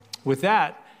with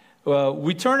that,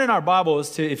 we turn in our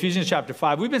Bibles to Ephesians chapter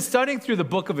 5. We've been studying through the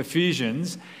book of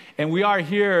Ephesians, and we are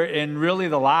here in really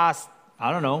the last,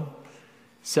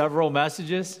 several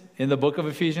messages in the book of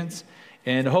Ephesians.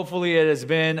 And hopefully it has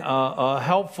been a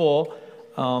helpful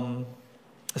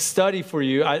study for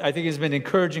you. I think it's been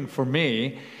encouraging for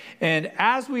me. And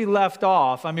as we left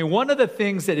off, one of the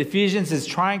things that Ephesians is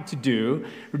trying to do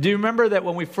you remember that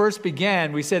when we first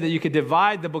began, we said that you could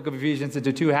divide the book of Ephesians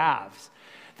into two halves.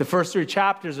 The first three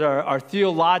chapters are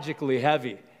theologically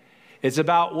heavy. It's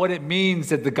about what it means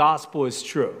that the gospel is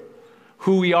true.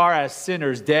 Who we are as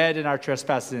sinners, dead in our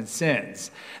trespasses and sins.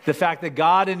 The fact that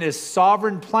God in his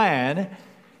sovereign plan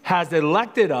has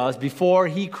elected us before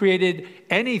he created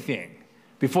anything.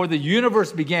 Before the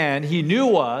universe began, he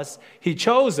knew us, he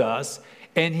chose us,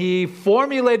 and he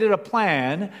formulated a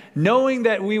plan knowing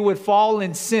that we would fall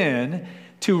in sin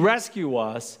to rescue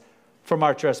us from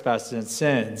our trespasses and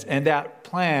sins. And that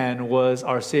plan was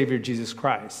our Savior, Jesus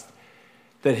Christ.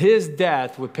 That his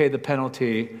death would pay the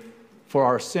penalty for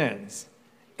our sins,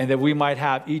 and that we might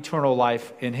have eternal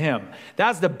life in him.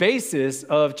 That's the basis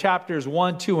of chapters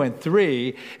 1, 2, and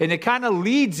 3, and it kind of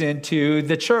leads into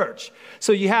the church.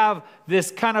 So you have this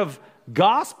kind of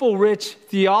gospel-rich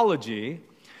theology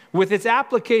with its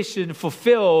application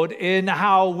fulfilled in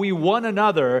how we one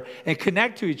another and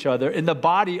connect to each other in the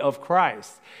body of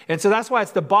Christ. And so that's why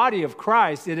it's the body of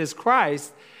Christ. It is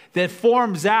Christ that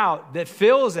forms out, that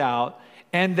fills out,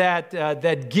 and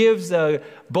that gives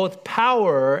both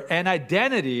power and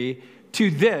identity to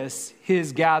this,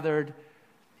 his gathered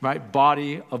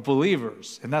body of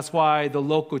believers. And that's why the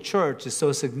local church is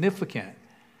so significant.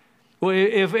 Well,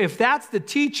 if that's the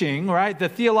teaching, the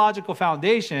theological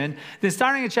foundation, then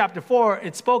starting in chapter 4,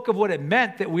 it spoke of what it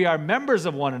meant that we are members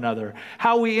of one another,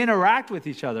 how we interact with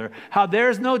each other, how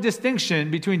there's no distinction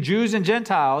between Jews and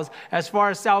Gentiles as far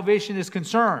as salvation is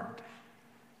concerned.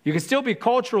 You can still be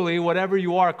culturally whatever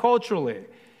you are culturally.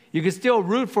 You can still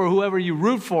root for whoever you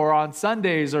root for on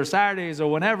Sundays or Saturdays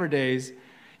or whenever days.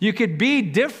 You could be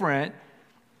different,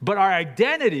 but our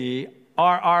identity,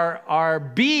 our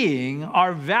being,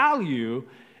 our value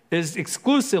is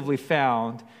exclusively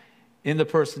found in the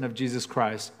person of Jesus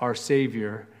Christ, our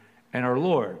Savior and our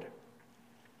Lord.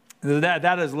 That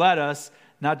has led us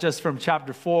not just from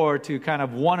chapter 4 to kind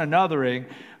of one anothering,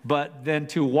 but then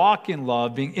to walk in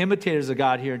love, being imitators of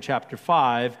God here in chapter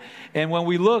 5. And when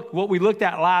we look, what we looked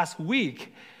at last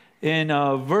week in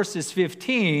verses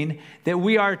 15, that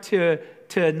we are to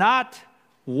not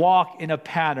walk in a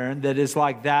pattern that is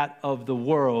like that of the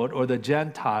world or the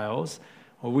Gentiles,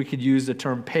 or we could use the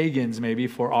term pagans maybe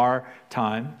for our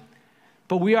time,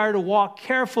 but we are to walk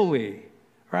carefully,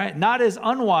 not as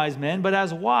unwise men, but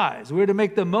as wise. We're to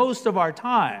make the most of our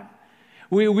time.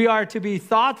 We are to be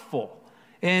thoughtful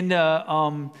and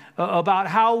about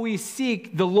how we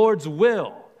seek the Lord's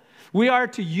will. We are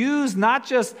to use not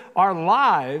just our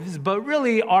lives, but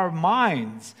really our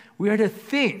minds. We are to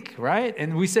think,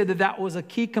 And we said that was a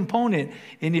key component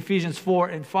in Ephesians 4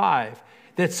 and 5.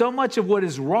 That so much of what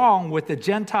is wrong with the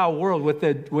Gentile world, with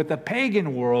the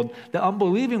pagan world, the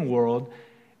unbelieving world,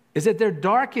 is that they're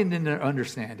darkened in their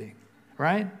understanding,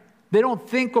 They don't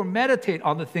think or meditate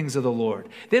on the things of the Lord.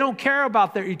 They don't care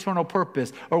about their eternal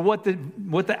purpose or what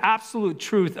the absolute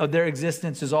truth of their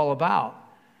existence is all about.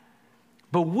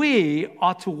 But we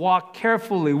ought to walk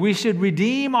carefully. We should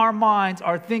redeem our minds,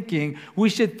 our thinking. We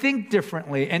should think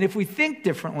differently. And if we think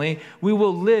differently, we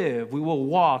will live, we will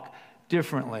walk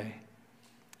differently.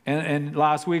 And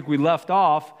last week we left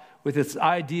off with this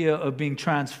idea of being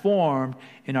transformed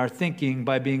in our thinking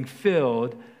by being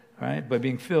filled, by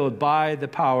being filled by the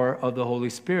power of the Holy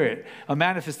Spirit. A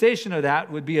manifestation of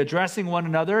that would be addressing one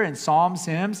another in psalms,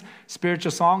 hymns,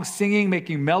 spiritual songs, singing,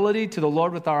 making melody to the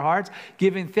Lord with our hearts,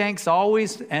 giving thanks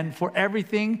always and for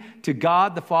everything to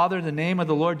God the Father in the name of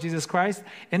the Lord Jesus Christ.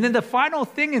 And then the final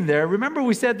thing in there, remember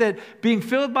we said that being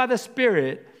filled by the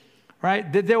Spirit,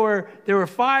 that there were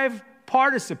 5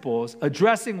 participles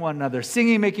addressing one another,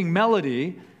 singing, making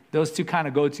melody. Those two kind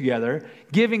of go together.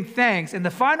 Giving thanks. And the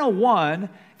final one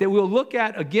that we'll look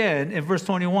at again in verse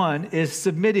 21 is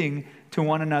submitting to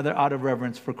one another out of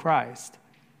reverence for Christ.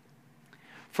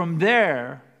 From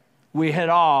there, we head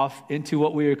off into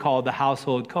what we would call the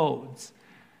household codes.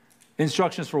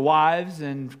 Instructions for wives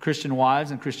and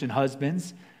Christian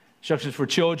husbands. Instructions for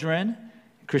children,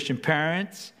 Christian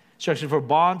parents. Instructions for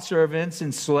bondservants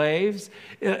and slaves.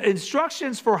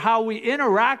 Instructions for how we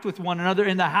interact with one another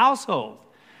in the household.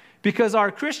 Because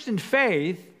our Christian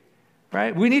faith,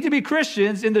 we need to be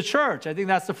Christians in the church. I think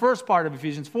that's the first part of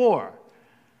Ephesians 4.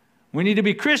 We need to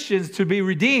be Christians to be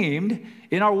redeemed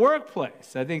in our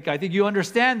workplace. I think you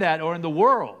understand that, or in the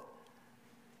world.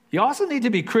 You also need to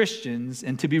be Christians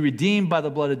and to be redeemed by the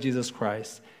blood of Jesus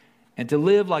Christ and to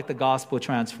live like the gospel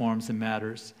transforms and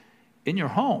matters in your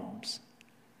homes.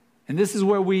 And this is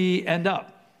where we end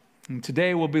up. And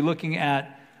today we'll be looking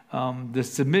at the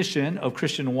submission of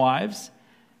Christian wives.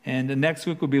 And the next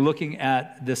week we'll be looking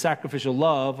at the sacrificial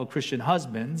love of Christian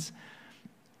husbands.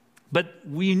 But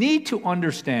we need to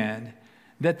understand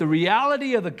that the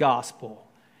reality of the gospel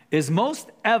is most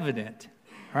evident,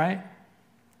 right,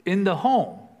 in the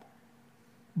home,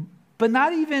 but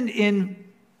not even in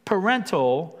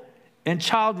parental and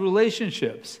child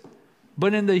relationships,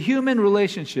 but in the human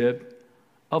relationship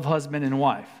of husband and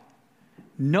wife.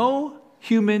 No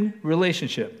human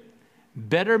relationship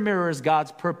better mirrors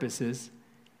God's purposes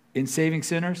in saving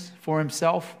sinners for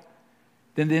himself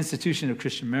than the institution of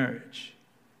Christian marriage.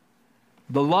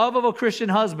 The love of a Christian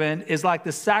husband is like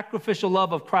the sacrificial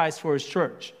love of Christ for his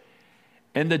church.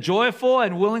 And the joyful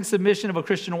and willing submission of a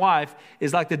Christian wife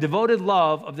is like the devoted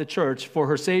love of the church for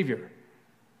her Savior.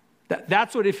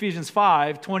 That's what Ephesians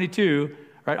 5:22,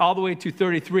 right, all the way to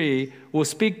 33 will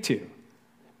speak to.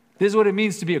 This is what it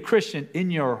means to be a Christian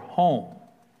in your home.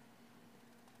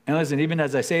 And listen, even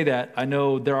as I say that, I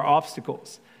know there are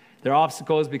obstacles. There are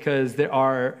obstacles because there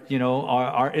are,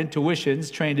 our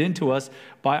intuitions trained into us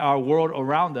by our world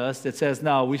around us that says,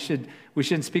 no, we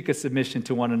shouldn't speak of submission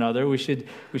to one another. We should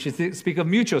speak of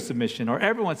mutual submission, or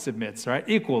everyone submits, right,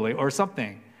 equally, or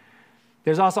something.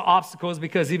 There's also obstacles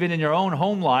because even in your own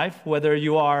home life, whether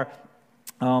you are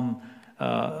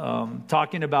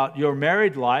talking about your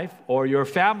married life or your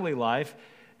family life,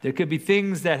 there could be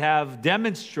things that have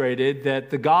demonstrated that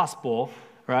the gospel,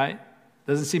 right,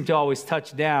 doesn't seem to always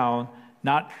touch down,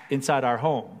 not inside our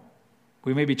home.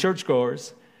 We may be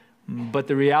churchgoers, but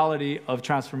the reality of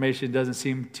transformation doesn't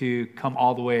seem to come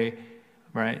all the way,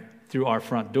 right, through our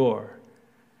front door.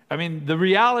 I mean, the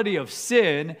reality of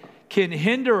sin can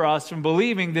hinder us from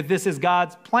believing that this is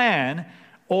God's plan,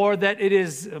 or that it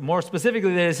is, more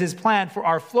specifically, that it is his plan for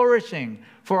our flourishing,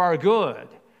 for our good.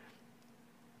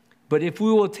 But if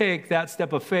we will take that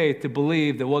step of faith to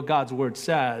believe that what God's word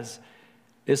says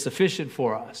is sufficient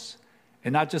for us,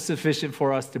 and not just sufficient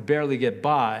for us to barely get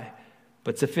by,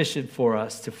 but sufficient for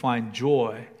us to find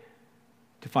joy,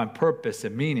 to find purpose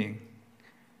and meaning,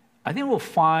 I think we'll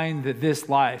find that this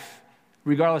life,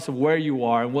 regardless of where you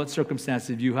are and what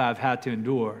circumstances you have had to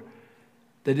endure,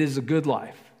 that it is a good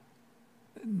life.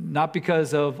 Not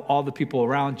because of all the people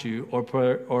around you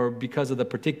or because of the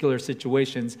particular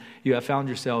situations you have found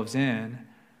yourselves in,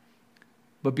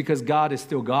 but because God is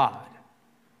still God.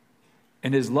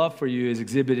 And his love for you is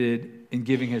exhibited in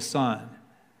giving his son.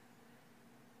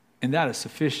 And that is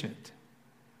sufficient.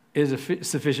 It is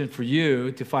sufficient for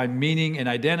you to find meaning and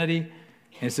identity,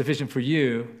 and it's sufficient for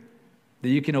you that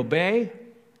you can obey,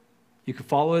 you can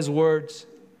follow his words,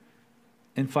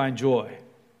 and find joy,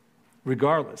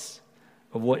 regardless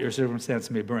of what your circumstance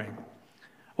may bring.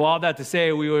 Well, all that to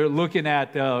say, we were looking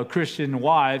at Christian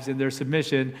wives and their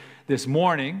submission this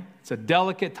morning. It's a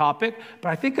delicate topic, but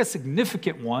I think a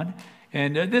significant one.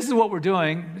 And this is what we're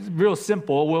doing. It's real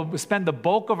simple. We'll spend the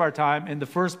bulk of our time in the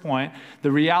first point,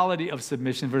 the reality of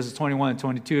submission, verses 21 and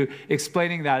 22,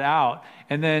 explaining that out.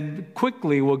 And then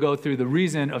quickly we'll go through the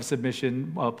reason of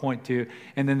submission, point 2,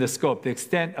 and then the scope, the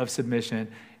extent of submission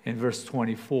in verse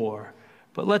 24.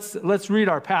 But let's read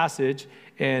our passage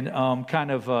and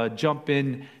jump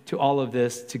in to all of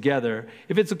this together.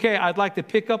 If it's okay, I'd like to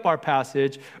pick up our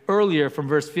passage earlier from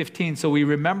verse 15 so we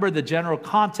remember the general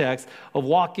context of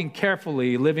walking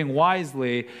carefully, living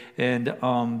wisely,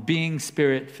 and being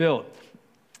Spirit-filled.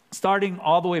 Starting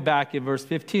all the way back in verse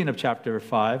 15 of chapter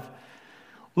 5.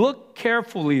 Look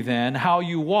carefully then how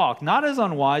you walk, not as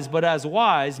unwise, but as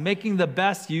wise, making the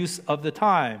best use of the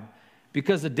time,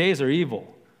 because the days are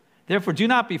evil. Therefore, do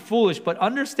not be foolish, but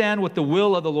understand what the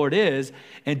will of the Lord is,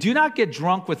 and do not get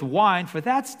drunk with wine, for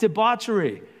that's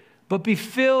debauchery, but be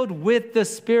filled with the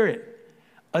Spirit,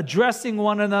 addressing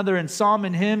one another in psalm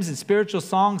and hymns and spiritual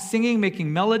songs, singing,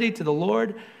 making melody to the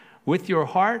Lord with your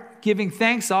heart, giving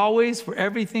thanks always for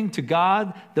everything to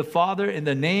God the Father in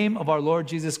the name of our Lord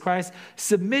Jesus Christ,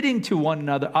 submitting to one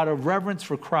another out of reverence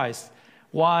for Christ.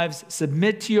 Wives,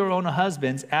 submit to your own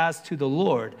husbands as to the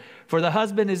Lord. For the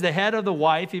husband is the head of the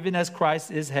wife, even as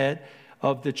Christ is head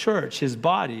of the church, his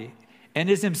body, and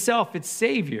is himself its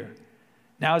Savior.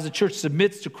 Now, as the church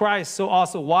submits to Christ, so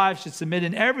also wives should submit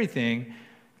in everything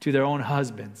to their own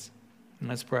husbands. And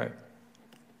let's pray.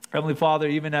 Heavenly Father,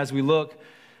 even as we look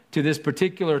to this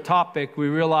particular topic, we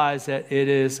realize that it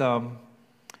is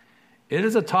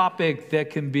a topic that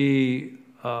can be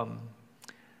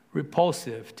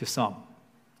repulsive to some.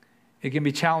 It can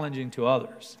be challenging to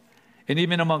others. And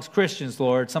even amongst Christians,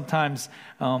 Lord, sometimes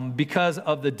because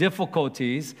of the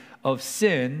difficulties of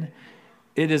sin,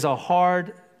 it is a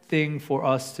hard thing for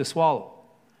us to swallow.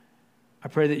 I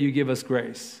pray that you give us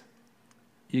grace.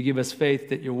 You give us faith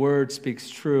that your word speaks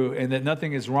true and that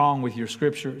nothing is wrong with your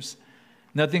scriptures.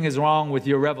 Nothing is wrong with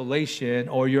your revelation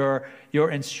or your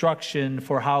instruction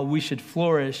for how we should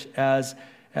flourish as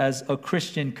a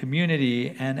Christian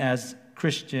community and as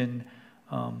Christian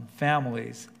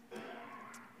families.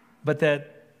 But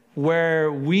that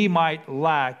where we might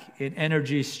lack in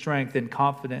energy, strength, and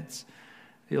confidence,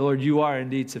 Lord, you are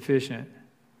indeed sufficient.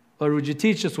 Lord, would you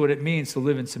teach us what it means to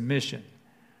live in submission?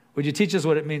 Would you teach us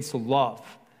what it means to love?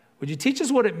 Would you teach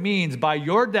us what it means, by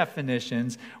your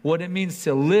definitions, what it means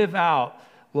to live out,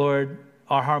 Lord,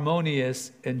 our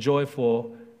harmonious and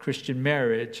joyful Christian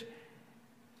marriage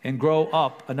and grow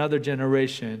up another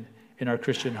generation in our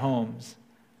Christian homes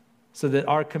so that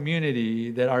our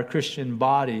community, that our Christian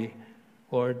body,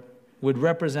 Lord, would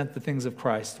represent the things of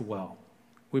Christ well.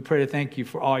 We pray to thank you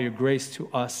for all your grace to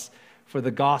us, for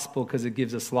the gospel, because it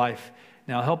gives us life.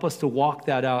 Now help us to walk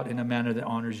that out in a manner that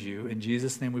honors you. In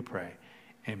Jesus' name we pray.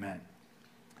 Amen.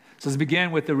 So let's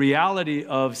begin with the reality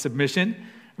of submission.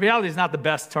 Reality is not the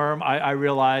best term, I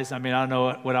realize. I mean, I don't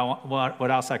know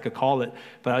what else I could call it,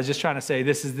 but I was just trying to say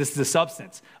this is the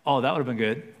substance. Oh, that would have been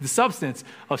good. The substance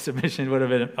of submission would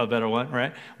have been a better one,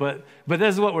 right? But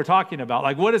this is what we're talking about.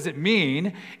 Like, what does it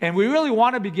mean? And we really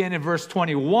want to begin in verse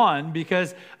 21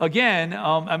 because, again,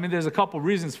 I mean, there's a couple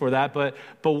reasons for that, but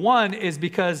one is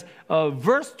because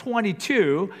verse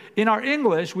 22, in our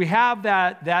English, we have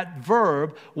that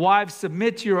verb, wives,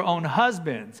 submit to your own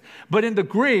husbands. But in the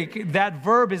Greek, that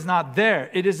verb is not there.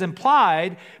 It is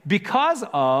implied because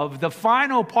of the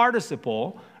final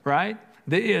participle, right?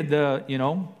 The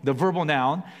verbal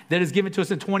noun that is given to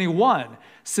us in 21.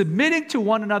 Submitting to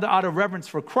one another out of reverence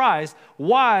for Christ,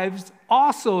 wives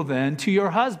also then to your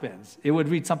husbands. It would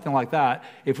read something like that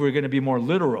if we were going to be more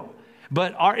literal.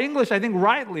 But our English, I think,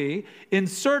 rightly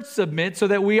inserts submit so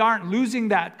that we aren't losing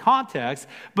that context.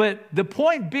 But the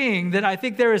point being that I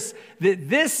think that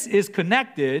this is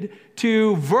connected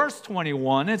to verse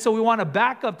 21. And so we want to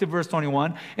back up to verse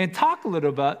 21 and talk a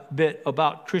little bit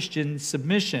about Christian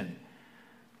submission.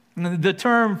 The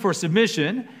term for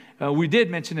submission, we did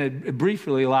mention it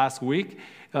briefly last week,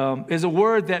 is a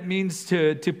word that means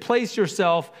to place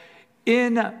yourself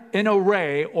in an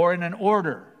array or in an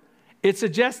order. It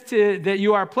suggests that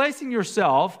you are placing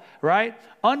yourself, right,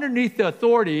 underneath the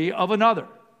authority of another.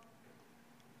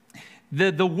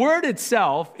 The word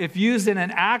itself, if used in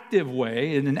an active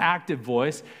way, in an active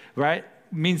voice, right,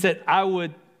 means that I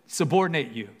would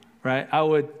subordinate you, right? I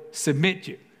would submit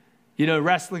you. You know,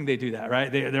 wrestling, they do that,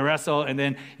 right? They wrestle, and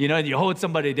then, you hold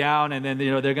somebody down, and then,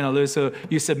 they're going to lose. So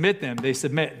you submit them. They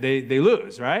submit. They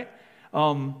lose, right?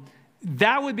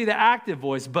 That would be the active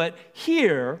voice. But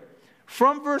here,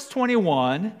 from verse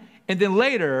 21, and then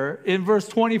later in verse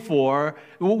 24,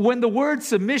 when the word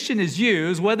submission is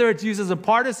used, whether it's used as a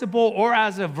participle or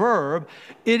as a verb,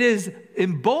 it is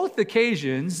in both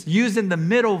occasions used in the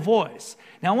middle voice.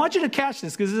 Now, I want you to catch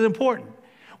this because it's important.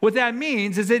 What that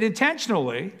means is that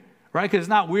intentionally, right, because it's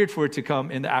not weird for it to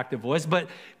come in the active voice, but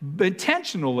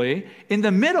intentionally, in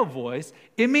the middle voice,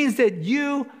 it means that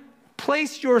you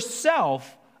place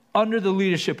yourself under the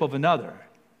leadership of another.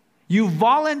 You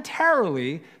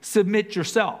voluntarily submit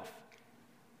yourself.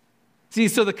 See,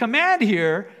 so the command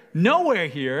here, nowhere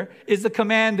here, is the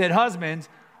command that husbands,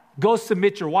 go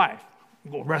submit your wife.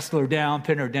 Go wrestle her down,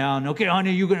 pin her down. Okay,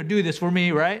 honey, you're going to do this for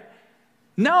me, right?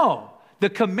 No, the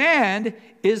command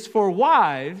is for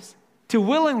wives to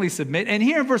willingly submit. And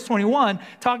here in verse 21,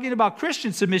 talking about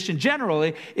Christian submission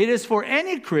generally, it is for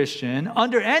any Christian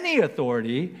under any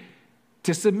authority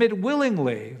to submit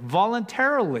willingly,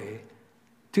 voluntarily,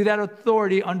 to that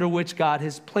authority under which God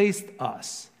has placed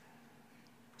us.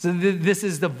 So this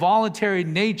is the voluntary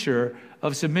nature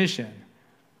of submission.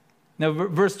 Now,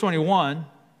 verse 21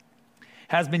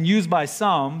 has been used by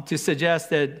some to suggest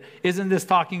that, isn't this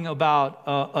talking about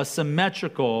a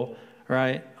symmetrical,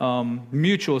 right,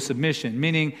 mutual submission?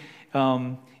 Meaning,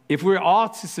 if we're all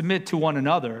to submit to one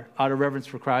another out of reverence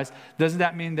for Christ, doesn't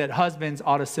that mean that husbands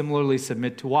ought to similarly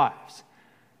submit to wives?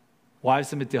 Wives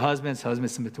submit to husbands,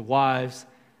 husbands submit to wives.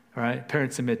 All right,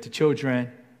 parents submit to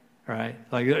children, right?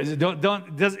 Like,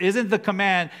 isn't the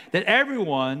command that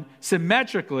everyone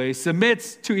symmetrically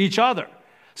submits to each other,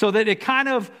 so that it kind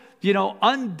of,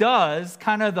 undoes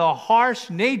kind of the harsh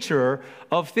nature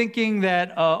of thinking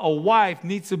that a wife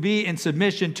needs to be in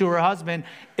submission to her husband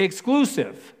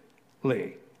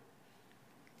exclusively.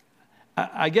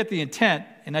 I get the intent,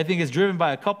 and I think it's driven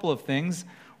by a couple of things.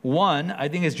 One, I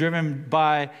think it's driven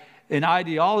by an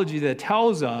ideology that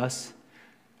tells us,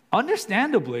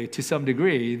 understandably to some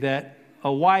degree, that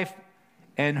a wife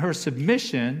and her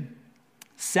submission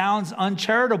sounds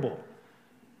uncharitable,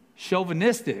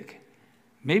 chauvinistic,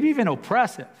 maybe even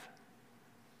oppressive.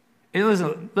 And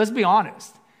listen, let's be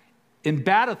honest. In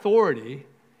bad authority,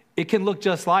 it can look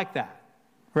just like that,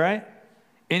 right?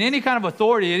 In any kind of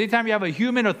authority, anytime you have a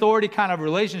human authority kind of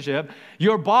relationship,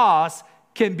 your boss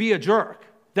can be a jerk.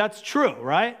 That's true,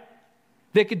 right?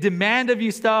 They could demand of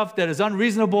you stuff that is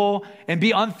unreasonable and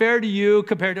be unfair to you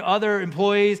compared to other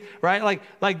employees, right?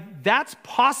 Like that's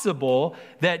possible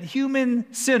that human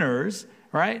sinners,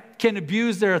 right, can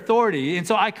abuse their authority. And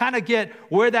so I kind of get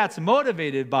where that's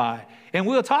motivated by. And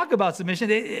we'll talk about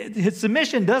submission.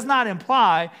 Submission does not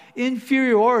imply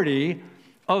inferiority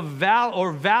of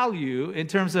value in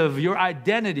terms of your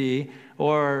identity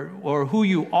or who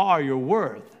you are, your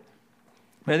worth.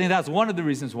 But I think that's one of the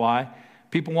reasons why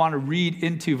people want to read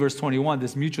into verse 21,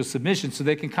 this mutual submission, so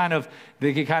they can kind of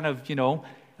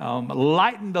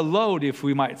lighten the load, if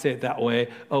we might say it that way,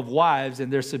 of wives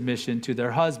and their submission to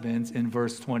their husbands in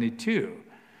verse 22.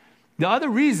 The other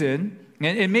reason,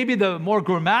 and maybe the more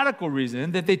grammatical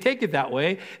reason that they take it that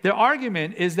way, their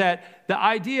argument is that the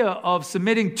idea of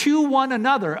submitting to one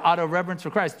another out of reverence for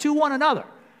Christ, to one another,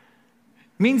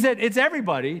 means that it's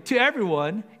everybody, to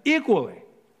everyone, equally.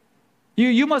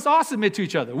 You must all submit to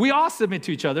each other. We all submit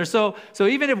to each other. So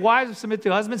even if wives submit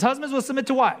to husbands, husbands will submit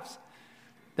to wives.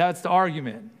 That's the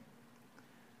argument.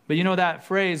 But you know that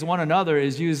phrase, one another,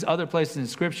 is used other places in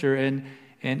Scripture, and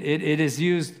it is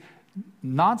used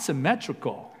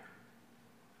non-symmetrical.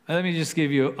 Let me just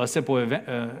give you a simple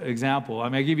example.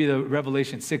 I give you the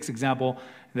Revelation 6 example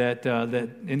that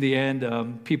in the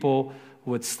end people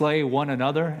would slay one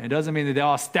another. It doesn't mean that they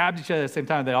all stabbed each other at the same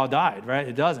time, they all died, right?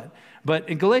 It doesn't. But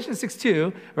in Galatians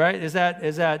 6:2, right, is that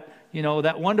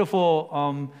that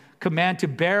wonderful command to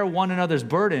bear one another's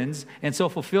burdens and so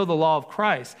fulfill the law of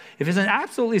Christ. If it's an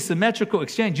absolutely symmetrical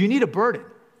exchange, you need a burden.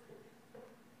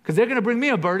 Because they're going to bring me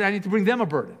a burden, I need to bring them a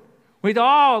burden. We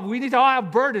need to all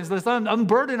have burdens. Let's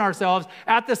unburden ourselves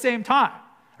at the same time,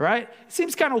 right? It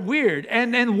seems kind of weird.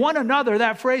 And one another,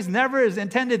 that phrase never is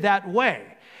intended that way.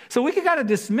 So we can kind of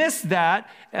dismiss that,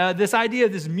 this idea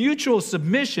of this mutual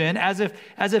submission as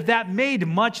if that made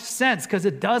much sense, because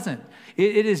it doesn't.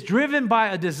 It is driven by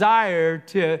a desire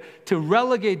to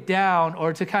relegate down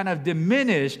or to kind of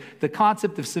diminish the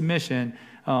concept of submission,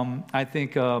 I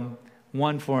think,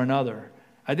 one for another.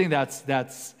 I think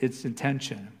that's its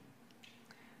intention.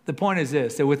 The point is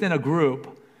this, that within a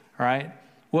group, right,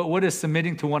 what does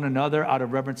submitting to one another out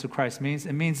of reverence to Christ means?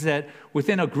 It means that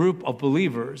within a group of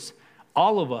believers,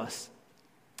 all of us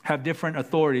have different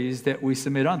authorities that we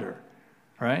submit under,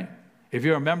 right? If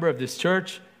you're a member of this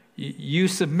church, you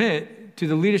submit to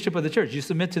the leadership of the church. You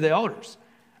submit to the elders,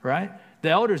 right? The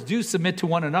elders do submit to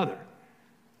one another.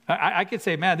 I could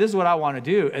say, man, this is what I want to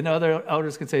do. And the other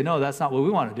elders could say, no, that's not what we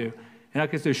want to do. And I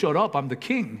could say, shut up, I'm the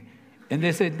king. And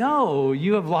they said, no,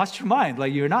 you have lost your mind.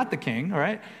 Like, you're not the king, all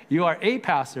right? You are a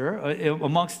pastor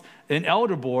amongst an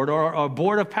elder board or a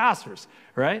board of pastors,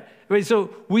 right?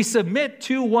 So we submit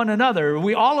to one another.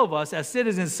 We, all of us as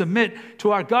citizens, submit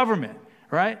to our government,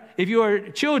 right? If you are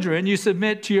children, you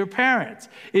submit to your parents.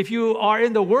 If you are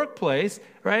in the workplace,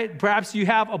 right, perhaps you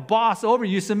have a boss over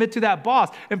you, submit to that boss.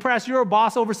 And perhaps you're a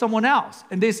boss over someone else,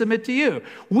 and they submit to you.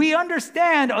 We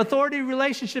understand authority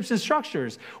relationships and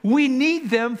structures. We need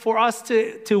them for us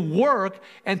to work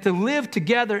and to live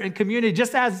together in community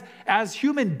just as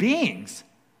human beings.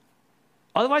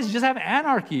 Otherwise, you just have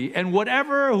anarchy, and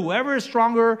whoever is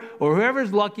stronger or whoever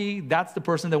is lucky, that's the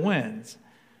person that wins,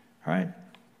 all right?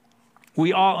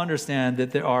 We all understand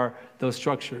that there are those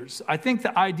structures. I think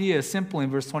the idea simply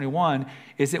in verse 21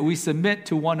 is that we submit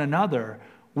to one another.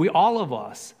 We, all of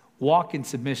us, walk in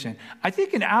submission. I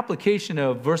think an application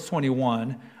of verse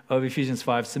 21 of Ephesians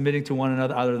 5, submitting to one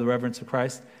another out of the reverence of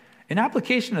Christ, an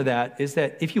application of that is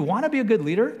that if you want to be a good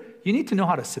leader, you need to know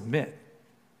how to submit.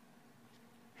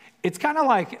 It's kind of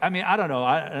like, I don't know,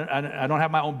 I don't have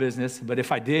my own business, but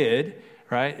if I did,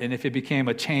 right, and if it became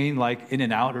a chain like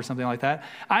In-N-Out or something like that,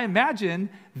 I imagine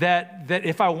that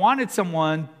if I wanted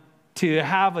someone to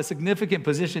have a significant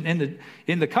position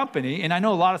in the company, and I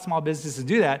know a lot of small businesses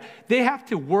do that, they have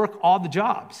to work all the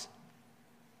jobs.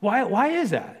 Why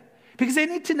is that? Because they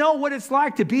need to know what it's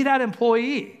like to be that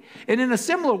employee. And in a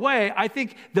similar way, I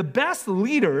think the best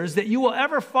leaders that you will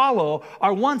ever follow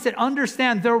are ones that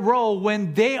understand their role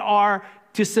when they are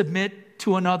to submit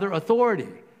to another authority.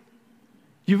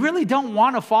 You really don't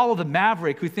want to follow the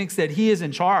maverick who thinks that he is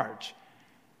in charge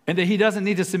and that he doesn't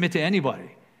need to submit to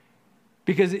anybody.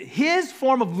 Because his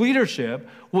form of leadership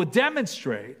will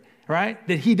demonstrate, right?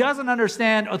 That he doesn't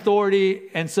understand authority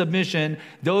and submission,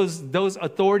 those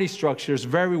authority structures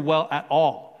very well at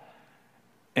all.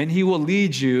 And he will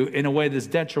lead you in a way that's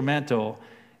detrimental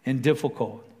and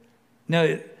difficult.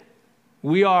 Now,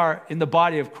 we are in the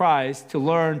body of Christ to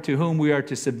learn to whom we are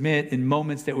to submit in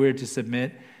moments that we are to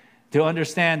submit, to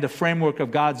understand the framework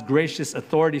of God's gracious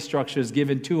authority structures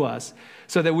given to us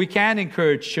so that we can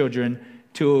encourage children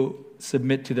to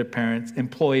submit to their parents,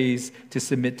 employees to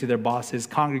submit to their bosses,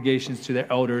 congregations to their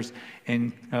elders,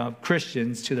 and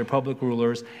Christians to their public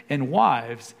rulers, and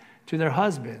wives to their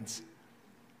husbands.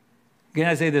 Can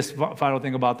I say this final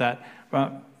thing about that?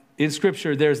 In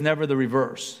Scripture, there's never the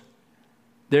reverse.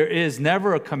 There is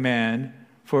never a command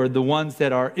for the ones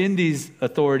that are in these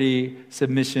authority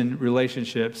submission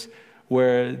relationships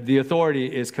where the authority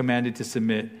is commanded to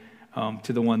submit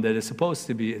to the one that is supposed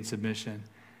to be in submission.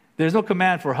 There's no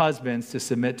command for husbands to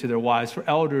submit to their wives, for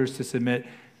elders to submit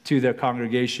to their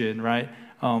congregation, right?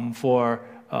 For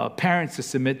parents to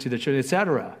submit to their children,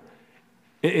 etc.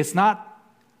 It's not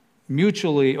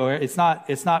mutually, or it's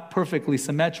not perfectly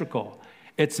symmetrical.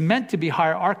 It's meant to be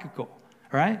hierarchical,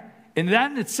 right? And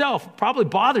that in itself probably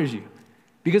bothers you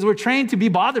because we're trained to be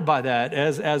bothered by that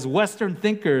as Western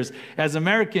thinkers, as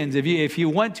Americans. If you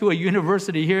went to a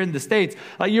university here in the States,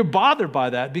 you're bothered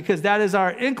by that because that is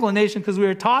our inclination because we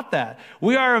were taught that.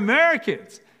 We are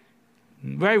Americans,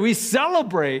 right? We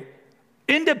celebrate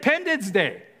Independence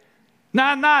Day,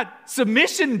 not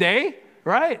Submission Day,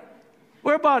 right?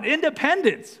 We're about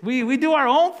independence. We do our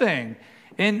own thing.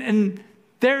 And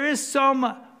there is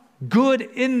some good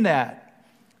in that.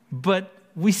 But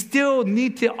we still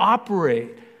need to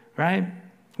operate, right,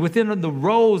 within the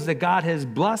roles that God has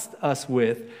blessed us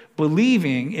with,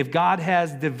 believing if God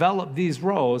has developed these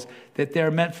roles, that they're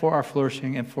meant for our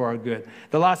flourishing and for our good.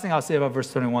 The last thing I'll say about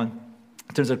verse 21,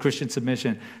 in terms of Christian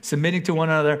submission, submitting to one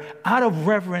another out of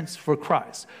reverence for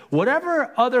Christ.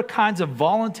 Whatever other kinds of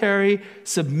voluntary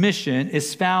submission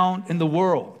is found in the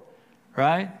world,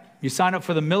 right? You sign up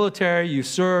for the military, you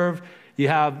serve. You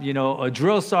have, a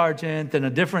drill sergeant and a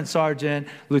different sergeant,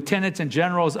 lieutenants and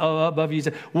generals above you.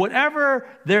 Whatever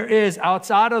there is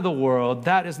outside of the world,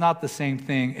 that is not the same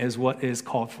thing as what is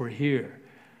called for here.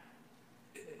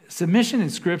 Submission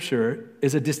in Scripture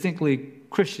is a distinctly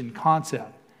Christian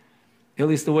concept, at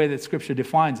least the way that Scripture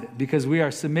defines it, because we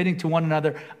are submitting to one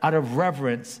another out of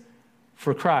reverence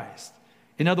for Christ.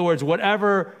 In other words,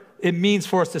 whatever it means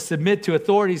for us to submit to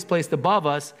authorities placed above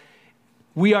us,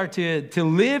 we are to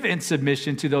live in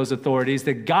submission to those authorities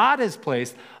that God has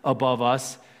placed above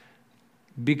us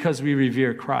because we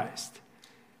revere Christ.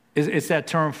 It's that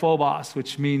term phobos,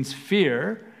 which means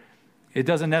fear. It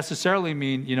doesn't necessarily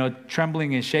mean,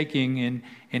 trembling and shaking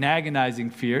and agonizing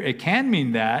fear. It can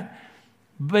mean that,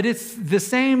 but it's the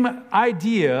same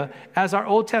idea as our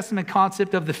Old Testament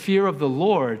concept of the fear of the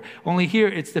Lord, only here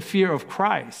it's the fear of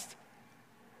Christ.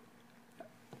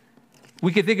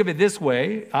 We could think of it this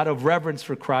way: out of reverence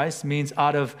for Christ means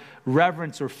out of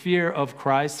reverence or fear of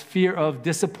Christ, fear of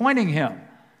disappointing him.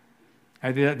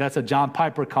 I think that's a John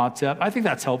Piper concept. I think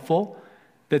that's helpful,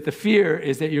 that the fear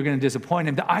is that you're going to disappoint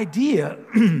him. The idea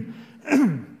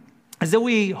is that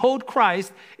we hold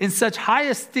Christ in such high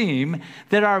esteem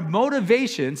that our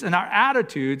motivations and our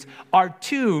attitudes are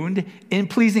tuned in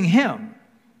pleasing him.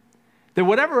 That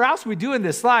whatever else we do in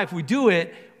this life, we do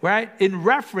it, right, in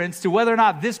reference to whether or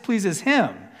not this pleases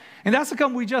him. And that's how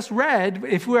we just read,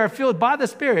 if we are filled by the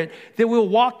Spirit, that we'll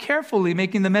walk carefully,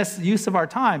 making the best use of our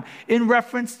time in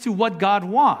reference to what God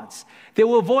wants. That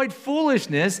we'll avoid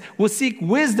foolishness, we'll seek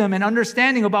wisdom and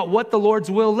understanding about what the Lord's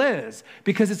will is,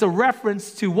 because it's a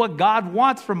reference to what God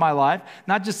wants from my life,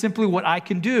 not just simply what I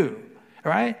can do,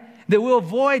 right? That we'll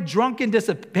avoid drunken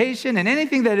dissipation and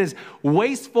anything that is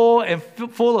wasteful and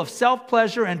full of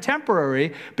self-pleasure and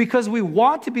temporary, because we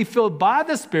want to be filled by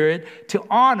the Spirit to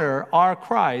honor our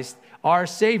Christ, our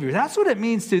Savior. That's what it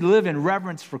means to live in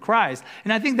reverence for Christ.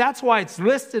 And I think that's why it's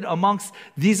listed amongst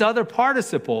these other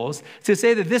participles, to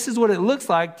say that this is what it looks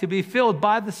like to be filled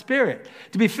by the Spirit.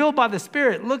 To be filled by the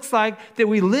Spirit looks like that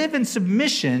we live in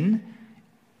submission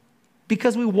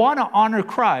because we want to honor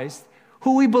Christ,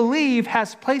 who we believe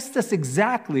has placed us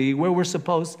exactly where we're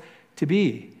supposed to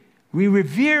be. We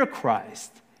revere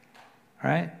Christ,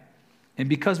 right? And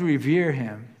because we revere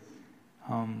him,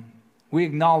 we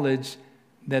acknowledge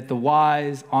that the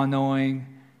wise, all-knowing,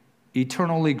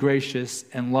 eternally gracious,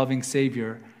 and loving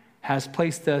Savior has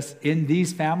placed us in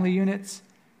these family units,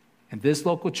 in this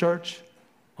local church,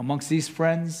 amongst these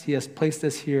friends. He has placed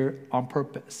us here on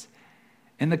purpose.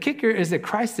 And the kicker is that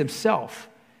Christ himself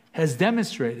has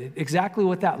demonstrated exactly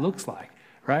what that looks like,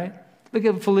 right? Look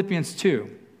at Philippians 2.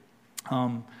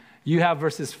 You have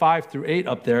verses 5 through 8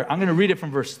 up there. I'm going to read it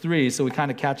from verse 3 so we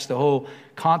kind of catch the whole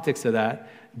context of that.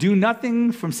 Do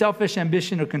nothing from selfish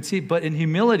ambition or conceit, but in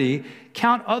humility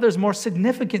count others more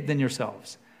significant than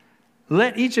yourselves.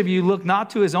 Let each of you look not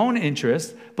to his own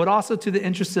interest, but also to the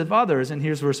interests of others. And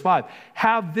here's verse 5.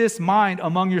 Have this mind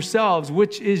among yourselves,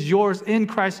 which is yours in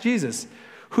Christ Jesus,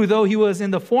 who though he was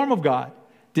in the form of God,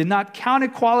 did not count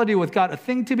equality with God a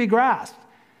thing to be grasped,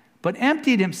 but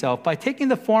emptied himself by taking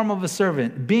the form of a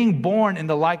servant, being born in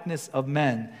the likeness of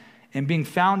men, and being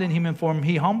found in human form,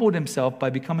 he humbled himself by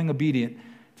becoming obedient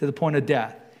to the point of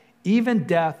death, even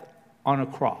death on a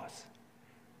cross.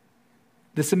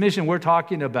 The submission we're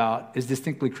talking about is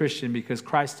distinctly Christian because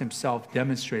Christ himself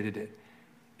demonstrated it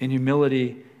in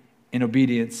humility, in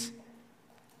obedience,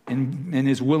 in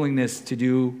his willingness to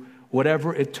do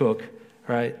whatever it took,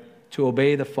 right, to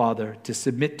obey the Father, to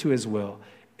submit to his will,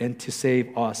 and to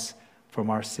save us from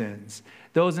our sins.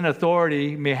 Those in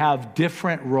authority may have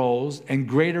different roles and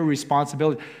greater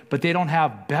responsibility, but they don't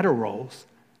have better roles.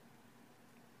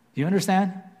 Do you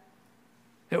understand?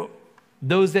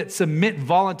 Those that submit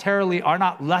voluntarily are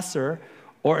not lesser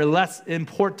or less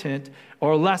important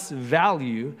or less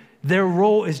value. Their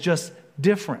role is just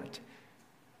different.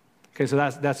 Okay, so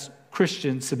that's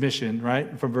Christian submission,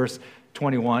 right, from verse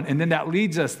 21. And then that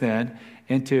leads us then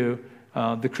into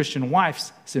the Christian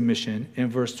wife's submission in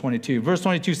verse 22. Verse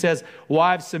 22 says,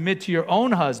 wives, submit to your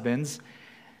own husbands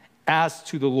as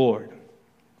to the Lord.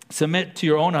 Submit to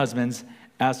your own husbands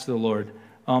as to the Lord.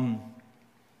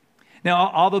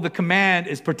 Now, although the command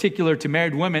is particular to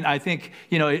married women, I think,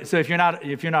 so if you're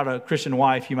not a Christian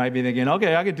wife, you might be thinking,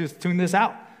 okay, I could just tune this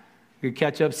out. You could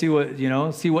catch up, see what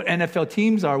NFL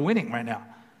teams are winning right now.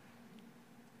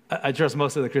 I trust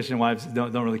most of the Christian wives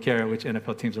don't really care which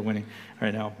NFL teams are winning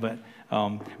right now. But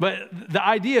the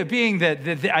idea being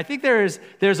that I think there's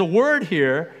a word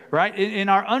here, right, in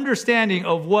our understanding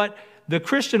of what the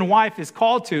Christian wife is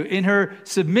called to in her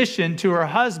submission to her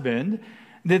husband,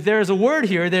 that there's a word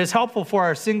here that is helpful for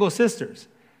our single sisters.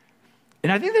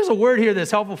 And I think there's a word here that's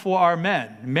helpful for our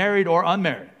men, married or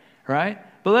unmarried, right?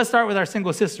 But let's start with our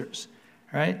single sisters,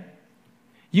 right?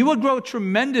 You would grow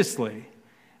tremendously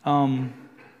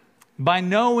by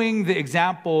knowing the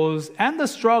examples and the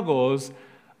struggles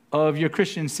of your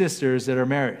Christian sisters that are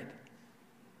married.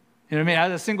 You know what I mean?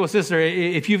 As a single sister,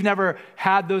 if you've never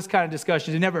had those kind of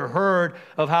discussions, you've never heard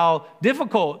of how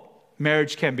difficult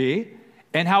marriage can be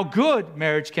and how good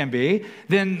marriage can be,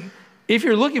 then if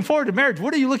you're looking forward to marriage,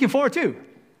 what are you looking forward to?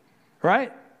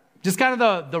 Right? Just kind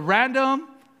of the random,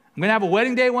 I'm going to have a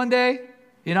wedding day one day,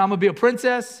 I'm going to be a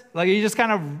princess. Like, you just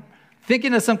kind of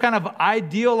thinking of some kind of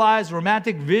idealized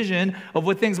romantic vision of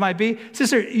what things might be.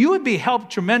 Sister, you would be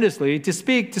helped tremendously to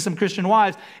speak to some Christian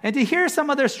wives and to hear some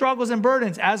of their struggles and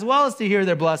burdens, as well as to hear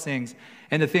their blessings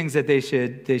and the things that they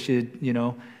should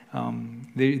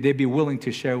they'd be willing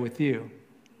to share with you.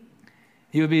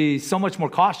 You would be so much more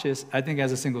cautious, I think,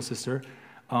 as a single sister,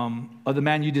 of the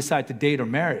man you decide to date or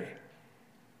marry,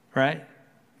 right?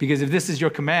 Because if this is your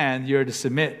command, you're to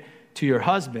submit to your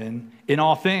husband in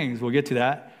all things. We'll get to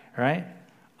that, right?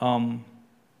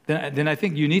 Then I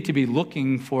think you need to be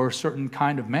looking for a certain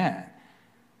kind of man.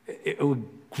 It would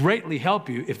greatly help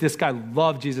you if this guy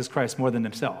loved Jesus Christ more than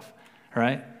himself,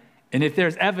 right? And if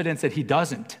there's evidence that he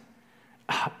doesn't,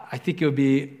 I think it would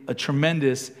be a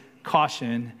tremendous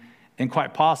caution, and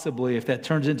quite possibly, if that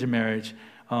turns into marriage,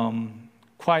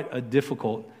 quite a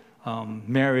difficult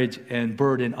marriage and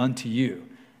burden unto you.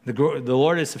 The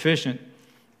Lord is sufficient,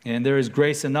 and there is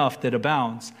grace enough that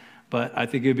abounds, but I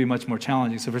think it would be much more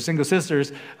challenging. So for single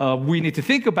sisters, we need to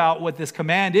think about what this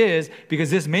command is, because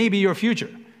this may be your future.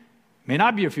 It may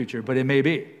not be your future, but it may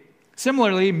be.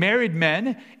 Similarly, married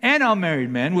men and unmarried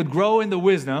men would grow in the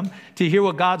wisdom to hear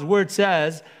what God's word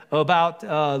says about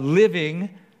living,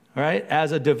 right,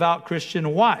 as a devout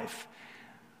Christian wife.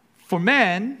 For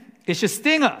men, it should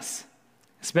sting us,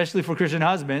 especially for Christian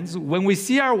husbands, when we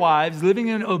see our wives living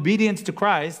in obedience to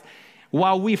Christ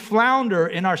while we flounder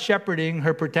in our shepherding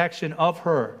her protection of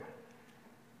her.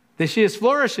 That she is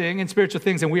flourishing in spiritual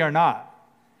things and we are not.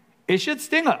 It should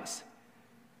sting us,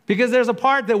 because there's a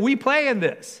part that we play in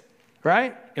this,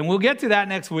 right? And we'll get to that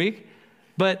next week.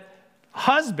 But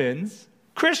husbands,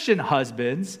 Christian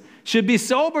husbands, should be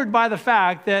sobered by the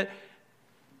fact that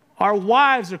our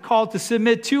wives are called to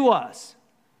submit to us.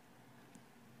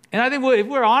 And I think if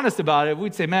we're honest about it,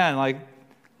 we'd say, man, like,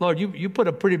 Lord, you put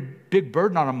a pretty big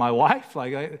burden on my wife.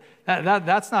 Like,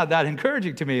 that's not that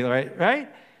encouraging to me, right?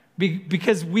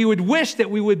 Because we would wish that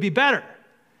we would be better.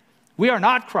 We are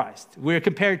not Christ. We are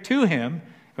compared to him,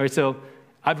 right? So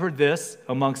I've heard this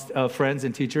amongst friends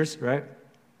and teachers, right?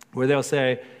 Where they'll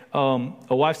say,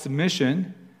 a wife's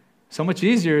submission So much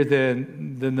easier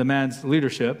than the man's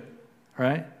leadership,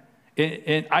 right?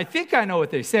 And I think I know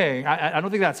what they're saying. I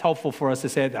don't think that's helpful for us to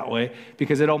say it that way,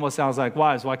 because it almost sounds like,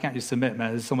 wives, why can't you submit,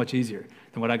 man? It's so much easier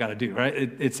than what I got to do,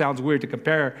 right? It sounds weird to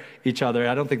compare each other.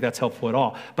 I don't think that's helpful at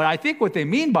all. But I think what they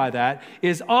mean by that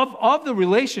is of the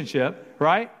relationship,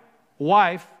 right?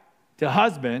 Wife to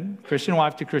husband, Christian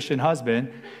wife to Christian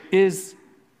husband, is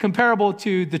comparable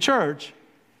to the church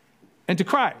and to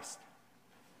Christ.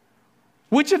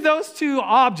 Which of those two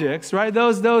objects, right,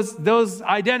 those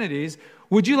identities,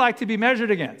 would you like to be measured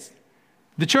against?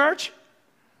 The church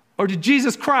or to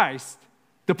Jesus Christ,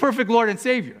 the perfect Lord and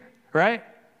Savior, right?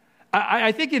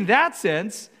 I think in that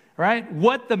sense, right,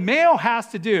 what the male has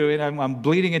to do, and I'm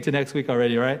bleeding into next week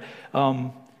already, right?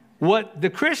 What the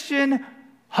Christian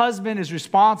husband is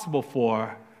responsible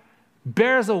for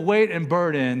bears a weight and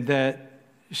burden that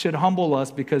should humble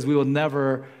us, because we will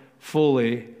never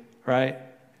fully, right,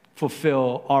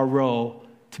 fulfill our role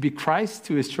to be Christ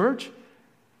to his church.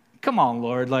 Come on,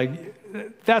 Lord,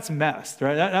 like, that's messed,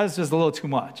 right? That's just a little too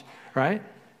much, right?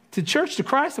 To church, to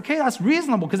Christ, okay, that's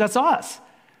reasonable because that's us.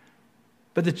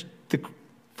 But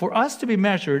for us to be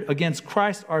measured against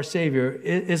Christ our Savior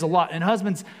is a lot. And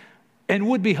husbands and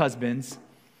would-be husbands,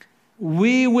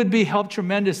 we would be helped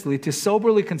tremendously to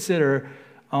soberly consider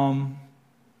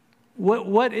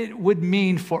what it would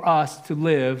mean for us to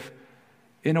live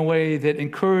in a way that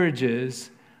encourages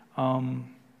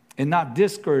and not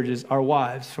discourages our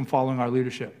wives from following our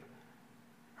leadership,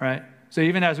 right? So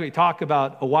even as we talk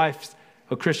about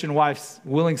a Christian wife's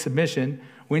willing submission,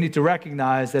 we need to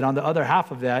recognize that on the other half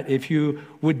of that, if you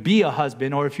would be a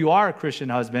husband or if you are a Christian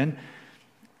husband,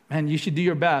 man, you should do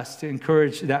your best to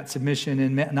encourage that submission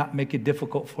and not make it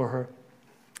difficult for her.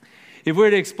 If we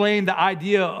were to explain the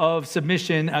idea of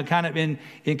submission kind of in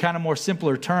kind of more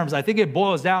simpler terms, I think it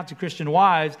boils down to Christian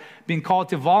wives being called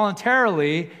to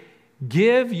voluntarily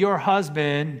give your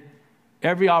husband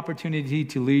every opportunity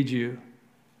to lead you,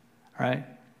 right?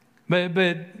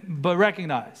 But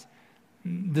recognize,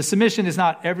 the submission is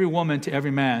not every woman to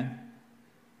every man,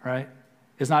 right?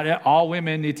 It's not all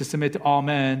women need to submit to all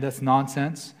men. That's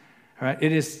nonsense, right?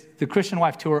 It is the Christian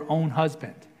wife to her own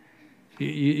husband.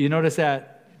 You notice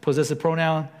that possessive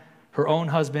pronoun, her own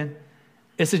husband.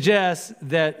 It suggests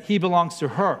that he belongs to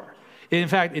her. In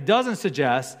fact, it doesn't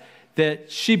suggest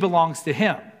that she belongs to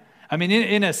him. I mean,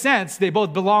 in a sense, they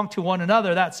both belong to one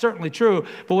another. That's certainly true.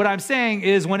 But what I'm saying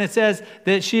is when it says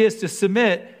that she is to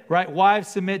submit, right, wives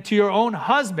submit to your own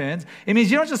husbands, it means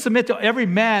you don't just submit to every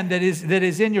man that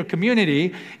is in your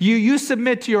community. You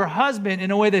submit to your husband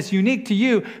in a way that's unique to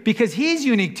you because he's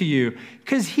unique to you,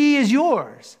 because he is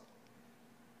yours.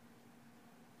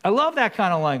 I love that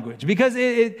kind of language because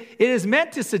it is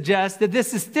meant to suggest that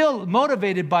this is still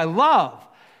motivated by love,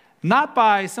 not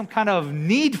by some kind of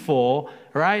needful,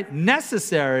 right,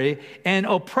 necessary and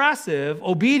oppressive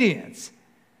obedience.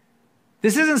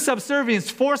 This isn't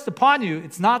subservience forced upon you.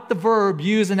 It's not the verb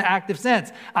used in the active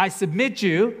sense. I submit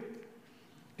you.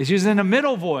 It's used in a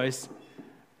middle voice.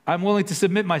 I'm willing to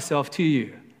submit myself to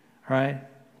you, right?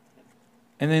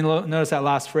 And then notice that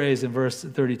last phrase in verse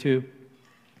 32.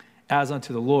 As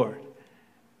unto the Lord.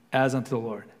 As unto the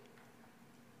Lord.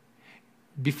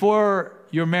 Before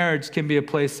your marriage can be a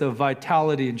place of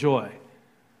vitality and joy,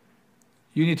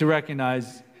 you need to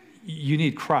recognize you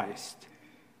need Christ.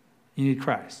 You need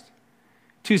Christ.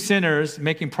 Two sinners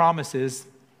making promises.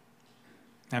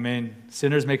 I mean,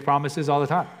 sinners make promises all the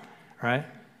time, right?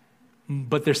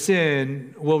 But their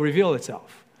sin will reveal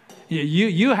itself.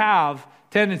 You have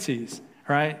tendencies,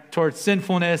 right, towards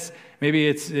sinfulness. Maybe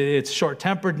it's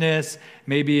short-temperedness.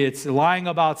 Maybe it's lying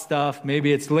about stuff.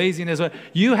 Maybe it's laziness.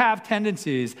 You have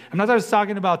tendencies. I'm not just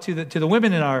talking about to the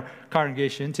women in our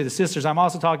congregation, to the sisters. I'm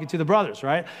also talking to the brothers,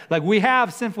 right? Like we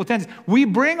have sinful tendencies. We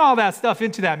bring all that stuff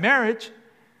into that marriage.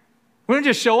 We don't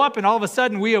just show up and all of a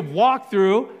sudden we have walked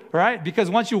through, right? Because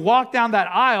once you walk down that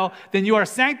aisle, then you are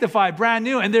sanctified, brand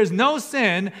new, and there's no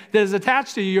sin that is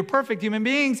attached to you. You're perfect human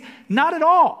beings. Not at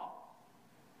all.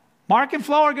 Mark and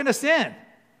Flo are going to sin.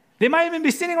 They might even be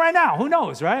sinning right now. Who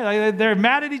knows, right? Like they're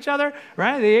mad at each other,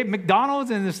 right? They ate McDonald's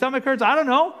and their stomach hurts. I don't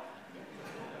know.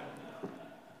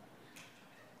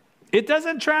 It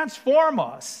doesn't transform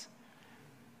us.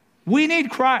 We need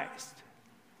Christ.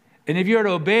 And if you are to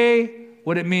obey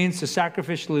what it means to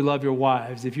sacrificially love your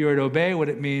wives, if you are to obey what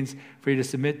it means for you to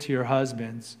submit to your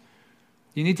husbands,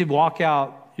 you need to walk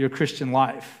out your Christian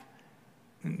life.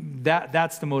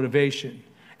 That's the motivation.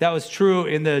 That was true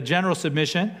in the general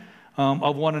submission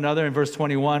of one another in verse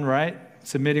 21, right?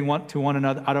 Submitting one to one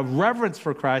another out of reverence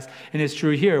for Christ. And it's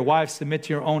true here. Wives, submit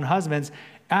to your own husbands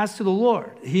as to the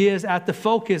Lord. He is at the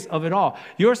focus of it all.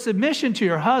 Your submission to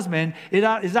your husband is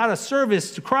out of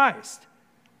service to Christ.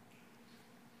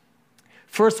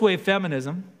 First wave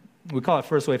feminism, we call it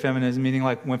first wave feminism, meaning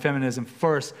like when feminism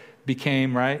first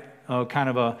became, right, kind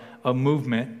of a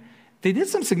movement. They did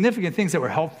some significant things that were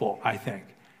helpful, I think,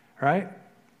 right?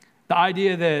 The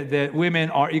idea that women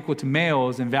are equal to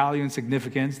males in value and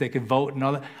significance, they could vote and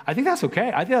all that, I think that's okay.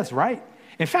 I think that's right.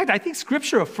 In fact, I think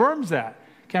Scripture affirms that.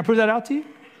 Can I prove that out to you?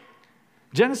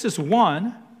 Genesis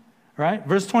 1, right,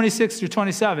 verse 26 through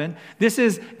 27. This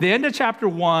is the end of chapter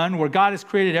 1 where God has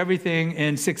created everything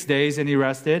in 6 days and he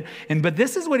rested. But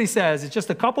this is what he says. It's just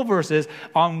a couple verses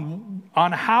on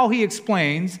how he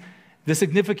explains the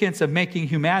significance of making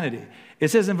humanity. It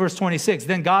says in verse 26,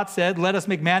 then God said, let us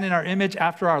make man in our image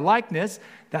after our likeness.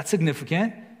 That's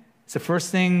significant. It's the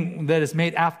first thing that is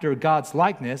made after God's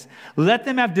likeness. Let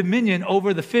them have dominion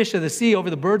over the fish of the sea, over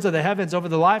the birds of the heavens, over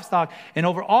the livestock, and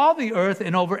over all the earth,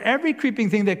 and over every creeping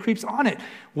thing that creeps on it.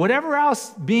 Whatever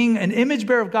else being an image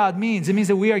bearer of God means, it means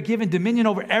that we are given dominion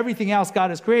over everything else God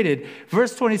has created.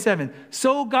 Verse 27,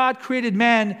 so God created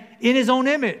man in his own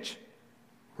image.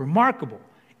 Remarkable.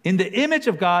 In the image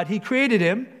of God, he created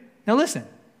him. Now listen,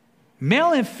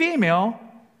 male and female,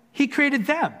 he created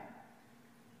them.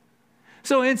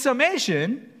 So in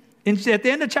summation, at the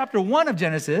end of chapter 1 of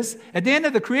Genesis, at the end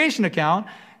of the creation account,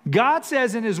 God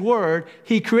says in his word,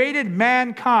 he created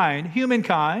mankind,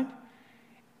 humankind,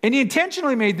 and he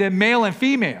intentionally made them male and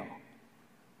female.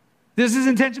 This is his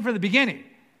intention from the beginning,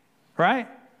 right?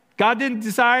 God didn't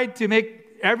decide to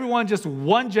make everyone just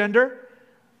one gender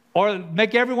or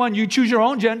make everyone, you choose your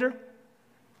own gender.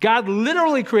 God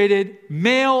literally created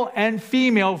male and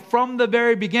female from the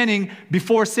very beginning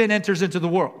before sin enters into the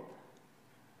world.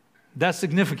 That's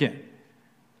significant.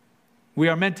 We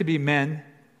are meant to be men.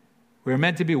 We are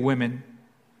meant to be women.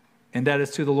 And that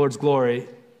is to the Lord's glory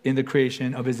in the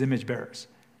creation of his image bearers.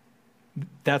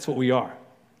 That's what we are.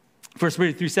 1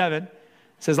 Peter 3:7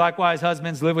 says, likewise,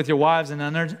 husbands, live with your wives in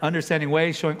an understanding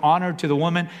way, showing honor to the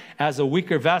woman as a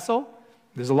weaker vessel.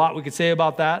 There's a lot we could say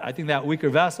about that. I think that weaker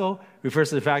vessel refers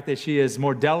to the fact that she is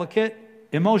more delicate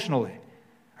emotionally.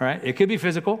 All right? It could be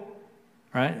physical.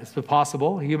 Right? It's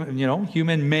possible.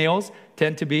 Human males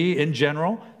tend to be, in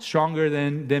general, stronger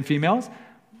than females.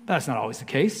 That's not always the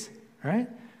case, right?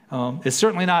 It's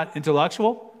certainly not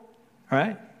intellectual,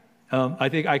 right? I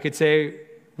think I could say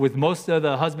with most of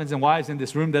the husbands and wives in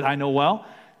this room that I know well,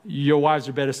 your wives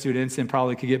are better students and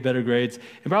probably could get better grades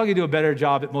and probably could do a better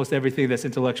job at most everything that's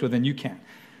intellectual than you can,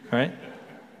 right?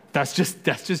 That's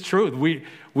just truth.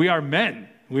 We are men.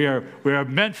 We are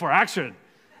meant for action.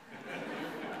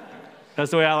 That's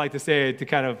the way I like to say it to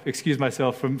kind of excuse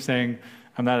myself from saying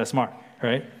I'm not as smart,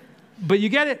 right? But you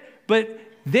get it. But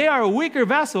they are a weaker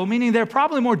vessel, meaning they're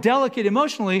probably more delicate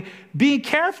emotionally. Be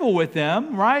careful with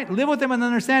them, right? Live with them in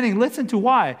understanding. Listen to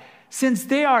why. Since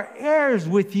they are heirs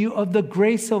with you of the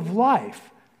grace of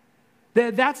life.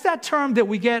 That's that term that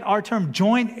we get our term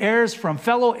joint heirs from,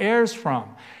 fellow heirs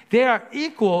from. They are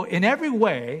equal in every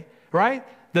way, right?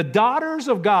 The daughters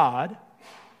of God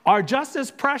are just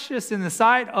as precious in the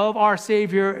sight of our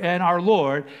Savior and our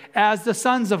Lord as the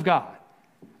sons of God,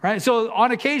 right? So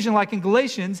on occasion, like in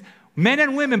Galatians, men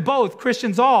and women both,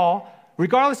 Christians all,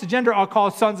 regardless of gender, are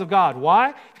called sons of God.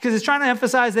 Why? Because it's trying to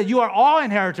emphasize that you are all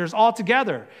inheritors all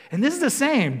together. And this is the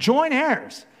same, joint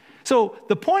heirs. So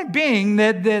the point being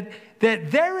that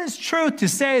there is truth to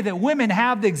say that women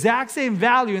have the exact same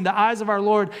value in the eyes of our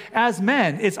Lord as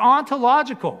men. It's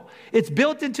ontological. It's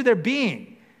built into their being.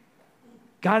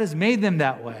 God has made them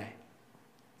that way.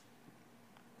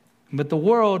 But the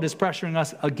world is pressuring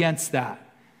us against that.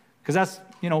 Because that's,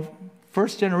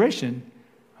 first generation,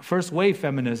 first wave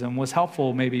feminism was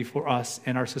helpful maybe for us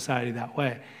in our society that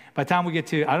way. By the time we get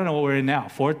to, I don't know what we're in now,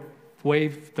 fourth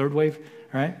wave, third wave,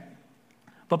 right?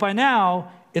 But by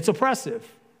now, it's oppressive.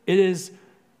 It is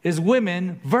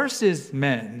women versus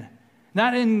men,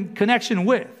 not in connection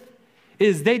with.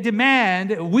 We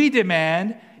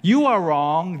demand, you are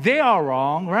wrong, they are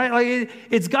wrong, right? Like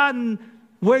it's gotten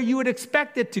where you would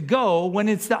expect it to go when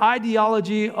it's the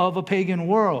ideology of a pagan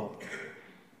world.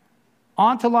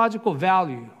 Ontological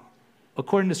value,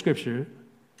 according to Scripture,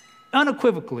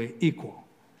 unequivocally equal.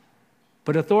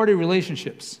 But authority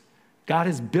relationships, God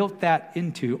has built that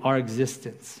into our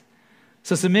existence.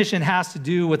 So submission has to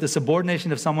do with the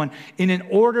subordination of someone in an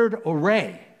ordered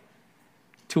array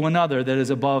to another that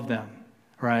is above them,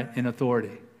 right, in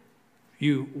authority.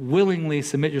 You willingly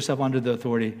submit yourself under the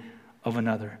authority of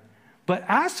another. But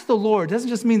as for the Lord, doesn't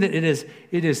just mean that it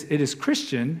is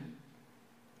Christian.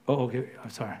 Oh, okay, I'm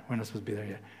sorry, we're not supposed to be there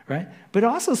yet, right? But it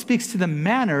also speaks to the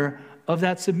manner of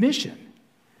that submission.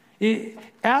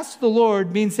 Ask the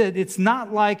Lord means that it's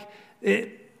not like,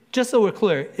 just so we're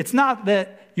clear, it's not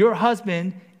that your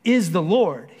husband is the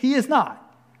Lord. He is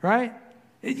not, right?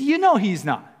 You know he's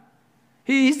not.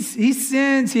 He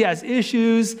sins, he has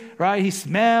issues, right? He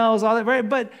smells, all that, right?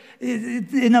 But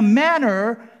in a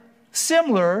manner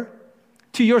similar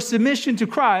to your submission to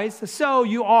Christ, so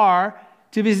you are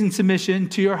to be in submission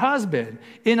to your husband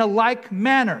in a like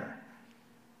manner.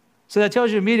 So that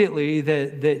tells you immediately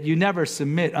that you never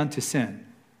submit unto sin.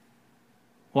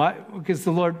 Why? Because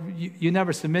the Lord, you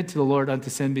never submit to the Lord unto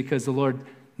sin because the Lord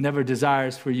never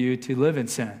desires for you to live in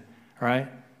sin, right?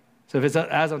 So if it's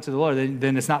as unto the Lord,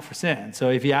 then it's not for sin. So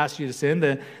if he asks you to sin,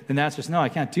 then the answer is no, I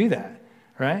can't do that,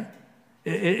 right?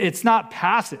 It's not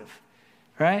passive,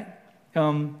 right?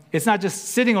 It's not just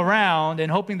sitting around and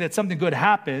hoping that something good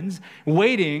happens,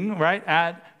 waiting,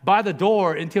 right, by the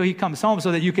door until he comes home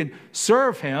so that you can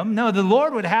serve him. No, the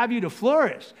Lord would have you to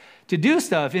flourish, to do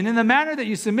stuff. And in the manner that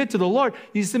you submit to the Lord,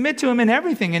 you submit to him in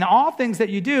everything, in all things that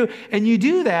you do. And you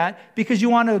do that because you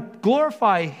want to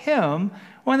glorify him.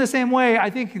 Well, in the same way, I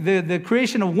think the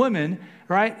creation of women,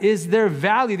 right, is their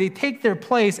value. They take their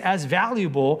place as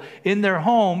valuable in their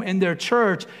home, in their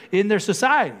church, in their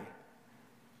society.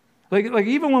 Like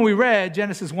even when we read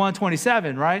Genesis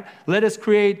 1:27, right? Let us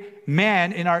create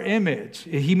man in our image.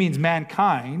 He means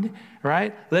mankind,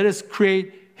 right? Let us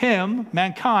create him,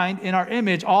 mankind, in our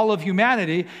image, all of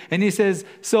humanity. And he says,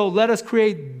 so let us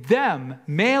create them,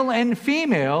 male and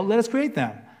female, let us create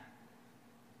them.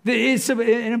 It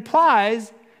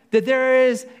implies that there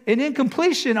is an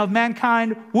incompletion of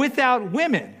mankind without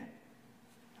women,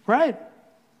 right?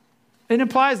 It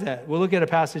implies that. We'll look at a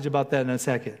passage about that in a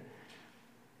second.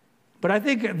 But I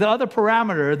think the other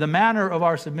parameter, the manner of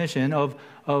our submission, of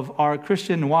our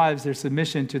Christian wives, their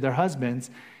submission to their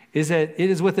husbands, is that it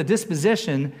is with a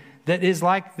disposition that is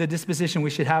like the disposition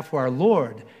we should have for our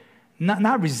Lord.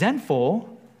 Not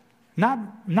resentful,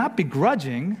 not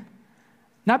begrudging,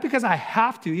 not because I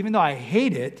have to, even though I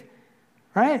hate it,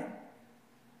 right?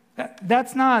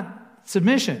 That's not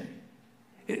submission.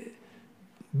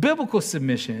 Biblical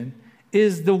submission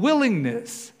is the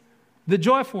willingness, the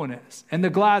joyfulness, and the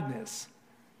gladness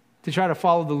to try to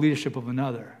follow the leadership of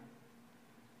another.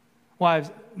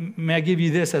 Wives, may I give you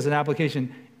this as an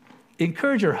application?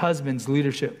 Encourage your husband's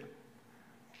leadership.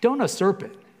 Don't usurp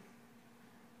it.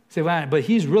 Say, well, but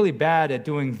he's really bad at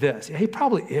doing this. Yeah, he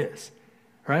probably is,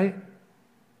 right?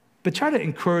 But try to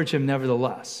encourage him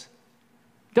nevertheless.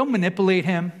 Don't manipulate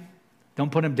him.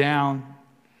 Don't put him down.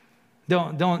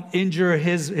 Don't injure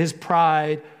his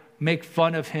pride, make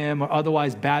fun of him, or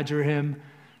otherwise badger him,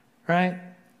 right?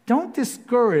 Don't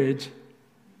discourage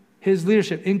his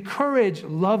leadership. Encourage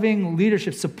loving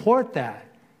leadership. Support that.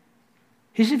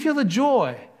 He should feel the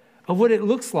joy of what it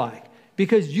looks like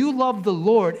because you love the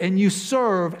Lord and you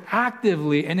serve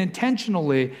actively and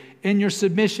intentionally in your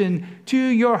submission to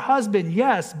your husband,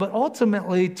 yes, but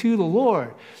ultimately to the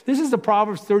Lord. This is the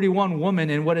Proverbs 31 woman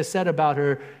and what is said about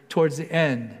her towards the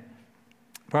end.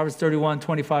 Proverbs 31,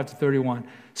 25 to 31.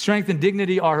 Strength and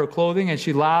dignity are her clothing, and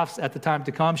she laughs at the time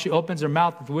to come. She opens her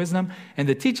mouth with wisdom, and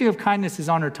the teaching of kindness is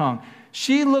on her tongue.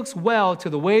 She looks well to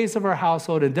the ways of her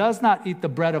household and does not eat the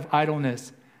bread of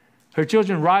idleness. Her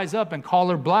children rise up and call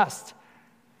her blessed.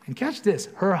 And catch this,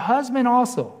 her husband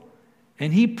also,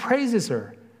 and he praises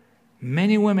her.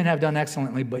 Many women have done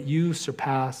excellently, but you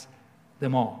surpass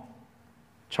them all.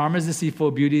 Charm is deceitful,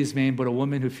 beauty is vain, but a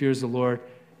woman who fears the Lord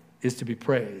is to be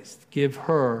praised. Give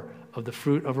her of the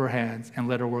fruit of her hands, and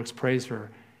let her works praise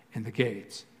her in the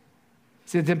gates.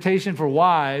 See, the temptation for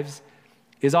wives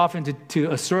is often to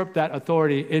usurp that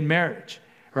authority in marriage,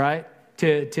 right?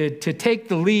 To take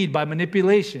the lead by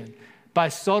manipulation, by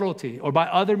subtlety, or by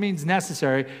other means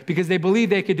necessary because they believe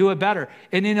they could do it better.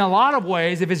 And in a lot of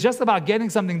ways, if it's just about getting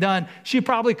something done, she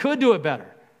probably could do it better.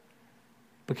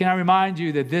 But can I remind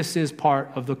you that this is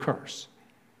part of the curse?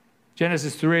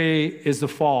 Genesis 3 is the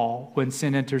fall when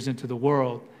sin enters into the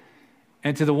world.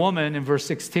 And to the woman in verse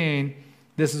 16,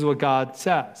 this is what God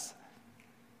says.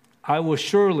 I will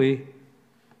surely,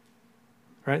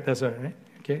 right? That's right.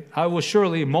 Okay. I will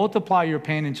surely multiply your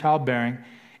pain in childbearing,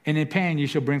 and in pain you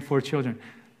shall bring forth children.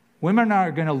 Women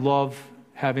are going to love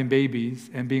having babies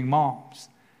and being moms.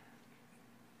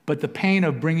 But the pain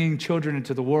of bringing children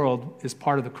into the world is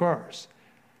part of the curse.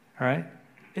 All right?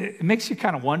 It makes you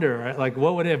kind of wonder, right? Like,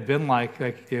 what would it have been like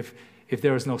if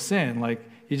there was no sin? Like,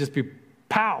 you just be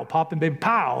pow, popping baby,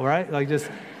 pow, right? Like, just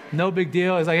no big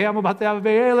deal. It's like, hey, I'm about to have a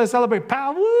baby. Hey, let's celebrate,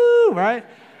 pow, woo, right?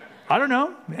 I don't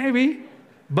know, maybe.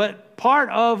 But part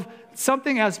of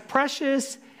something as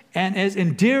precious and as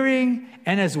endearing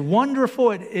and as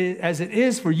wonderful as it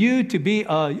is for you to be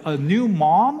a new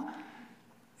mom,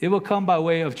 it will come by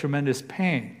way of tremendous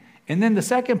pain. And then the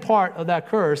second part of that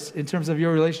curse, in terms of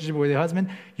your relationship with your husband,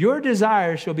 your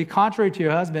desire shall be contrary to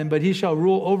your husband, but he shall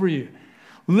rule over you.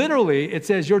 Literally, it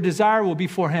says your desire will be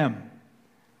for him,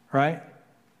 right?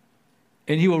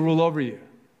 And he will rule over you.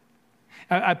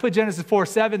 I put Genesis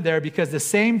 4:7 there because the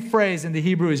same phrase in the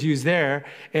Hebrew is used there,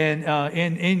 and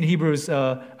in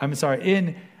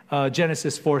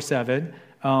Genesis 4:7.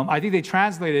 I think they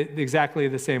translate it exactly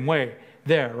the same way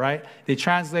there, right? They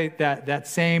translate that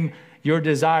same, your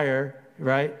desire,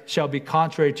 right, shall be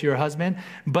contrary to your husband.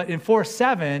 But in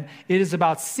 4:7, it is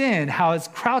about sin, how it's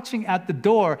crouching at the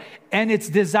door, and its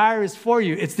desire is for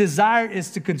you. Its desire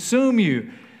is to consume you,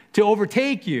 to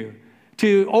overtake you,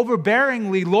 to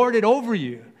overbearingly lord it over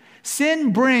you.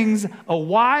 Sin brings a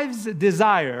wife's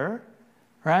desire,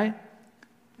 right,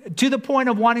 to the point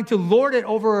of wanting to lord it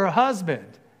over her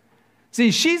husband.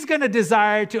 See, she's going to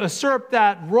desire to usurp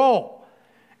that role.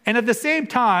 And at the same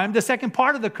time, the second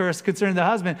part of the curse concerning the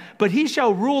husband, but he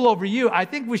shall rule over you. I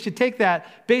think we should take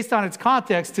that based on its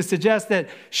context to suggest that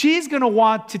she's going to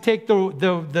want to take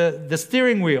the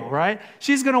steering wheel, right?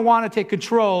 She's going to want to take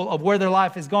control of where their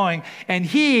life is going, and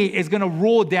he is going to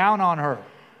rule down on her.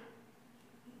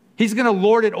 He's going to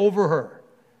lord it over her.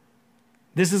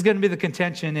 This is going to be the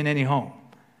contention in any home.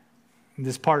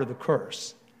 This part of the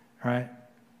curse, right?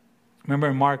 Remember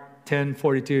in Mark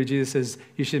 10:42, Jesus says,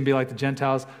 you shouldn't be like the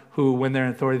Gentiles who, when they're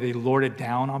in authority, they lord it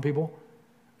down on people.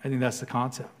 I think that's the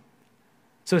concept.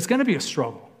 So it's going to be a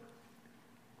struggle.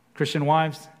 Christian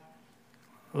wives,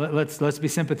 let's be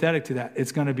sympathetic to that.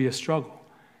 It's going to be a struggle.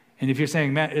 And if you're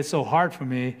saying, man, it's so hard for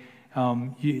me,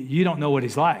 you don't know what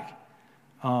he's like.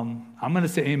 I'm going to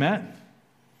say amen.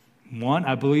 One,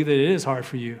 I believe that it is hard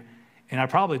for you. And I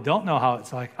probably don't know how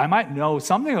it's like. I might know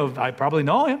something of, I probably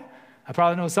know him. I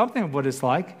probably know something of what it's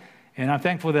like. And I'm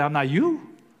thankful that I'm not you,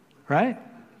 right?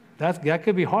 That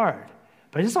could be hard.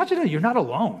 But I just want you to know, you're not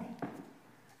alone.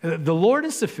 The Lord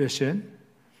is sufficient.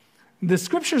 The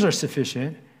scriptures are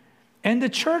sufficient. And the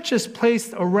church is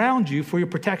placed around you for your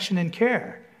protection and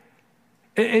care.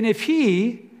 And if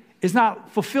he is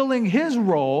not fulfilling his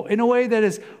role in a way that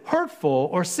is hurtful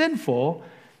or sinful,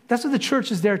 that's what the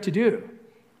church is there to do.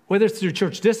 Whether it's through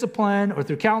church discipline or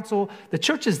through counsel, the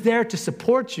church is there to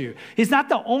support you. It's not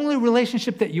the only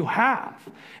relationship that you have.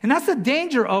 And that's the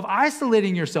danger of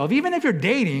isolating yourself. Even if you're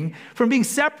dating, from being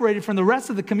separated from the rest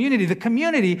of the community,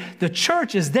 the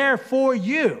church is there for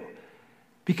you.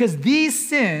 Because these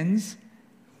sins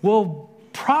will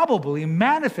probably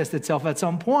manifest itself at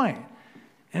some point. And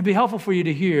it'd be helpful for you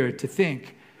to hear, to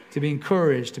think, to be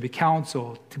encouraged, to be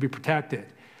counseled, to be protected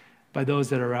by those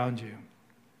that are around you.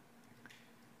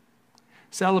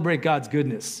 Celebrate God's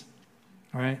goodness,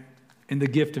 all right, in the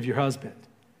gift of your husband.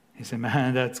 You say,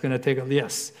 man, that's going to take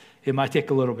yes, it might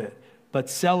take a little bit. But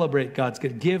celebrate God's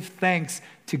good. Give thanks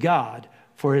to God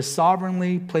for his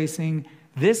sovereignly placing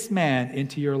this man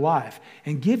into your life.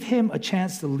 And give him a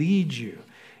chance to lead you.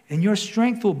 And your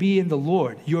strength will be in the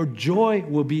Lord. Your joy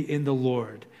will be in the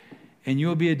Lord. And you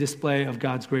will be a display of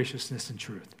God's graciousness and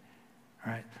truth.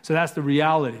 All right? So that's the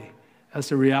reality. That's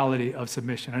the reality of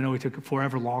submission. I know we took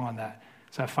forever long on that.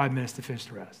 So I have 5 minutes to finish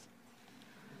the rest.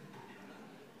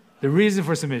 The reason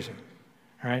for submission,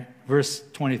 all right? Verse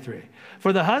 23.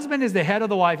 For the husband is the head of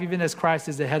the wife, even as Christ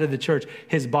is the head of the church,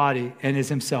 his body, and is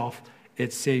himself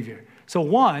its Savior. So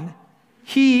one,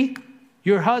 he,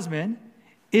 your husband,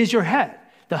 is your head.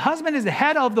 The husband is the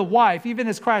head of the wife, even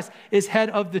as Christ is head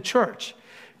of the church.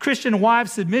 Christian wife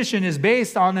submission is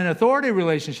based on an authority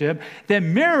relationship that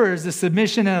mirrors the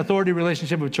submission and authority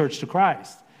relationship of church to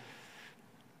Christ.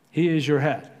 He is your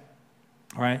head,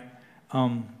 all right?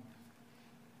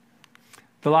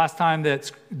 The last time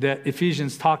that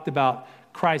Ephesians talked about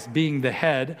Christ being the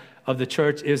head of the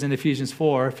church is in Ephesians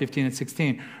 4:15 and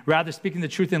 16. Rather, speaking the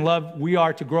truth in love, we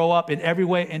are to grow up in every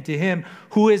way into him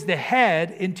who is the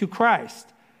head, into Christ.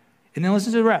 And then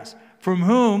listen to the rest. From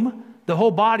whom the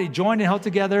whole body, joined and held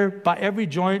together by every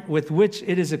joint with which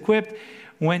it is equipped,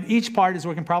 when each part is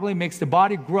working properly, makes the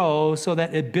body grow so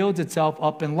that it builds itself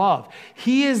up in love.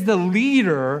 He is the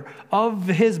leader of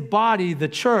his body, the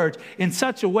church, in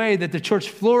such a way that the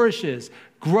church flourishes,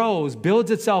 grows,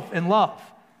 builds itself in love.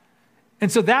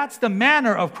 And so that's the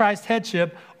manner of Christ's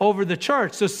headship over the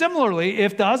church. So similarly,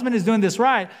 if the husband is doing this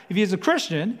right, if he is a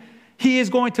Christian, he is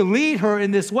going to lead her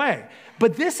in this way.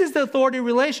 But this is the authority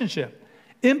relationship.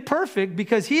 Imperfect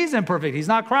because he's imperfect. He's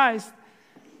not Christ.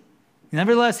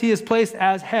 Nevertheless, he is placed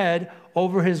as head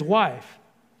over his wife.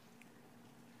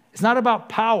 It's not about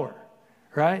power,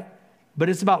 right? But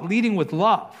it's about leading with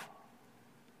love.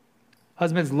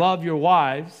 Husbands, love your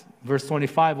wives, verse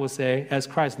 25 will say, as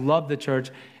Christ loved the church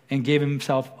and gave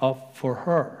himself up for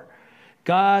her.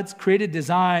 God's created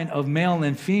design of male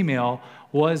and female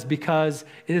was because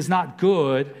it is not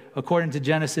good, according to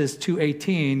Genesis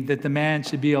 2:18, that the man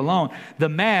should be alone. The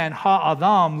man,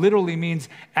 ha-adam, literally means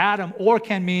Adam, or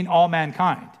can mean all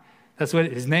mankind. That's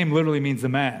what his name literally means, the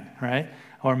man, right?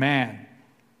 Or man.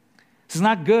 This is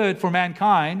not good for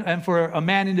mankind and for a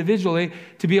man individually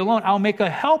to be alone. I'll make a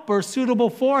helper suitable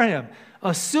for him.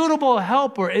 A suitable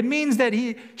helper. It means that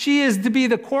she is to be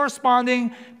the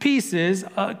corresponding pieces,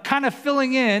 kind of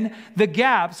filling in the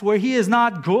gaps where he is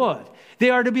not good. They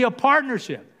are to be a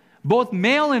partnership. Both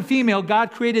male and female,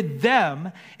 God created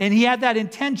them, and he had that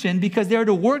intention because they are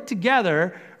to work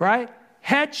together, right?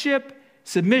 Headship,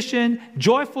 submission,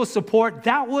 joyful support.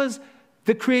 That was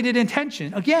the created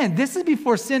intention. Again, this is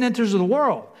before sin enters the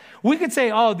world. We could say,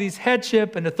 oh, these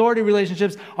headship and authority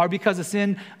relationships are because of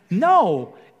sin.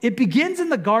 No, it begins in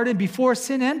the garden before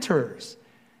sin enters.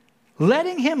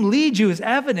 Letting him lead you is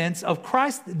evidence of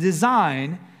Christ's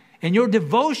design and your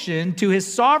devotion to his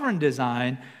sovereign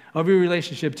design of your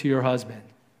relationship to your husband.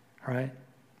 All right?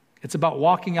 It's about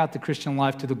walking out the Christian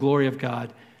life to the glory of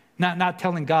God, not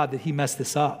telling God that he messed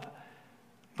this up,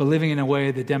 but living in a way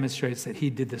that demonstrates that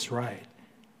he did this right.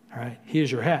 All right? He is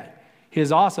your head. He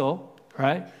is also,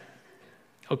 right,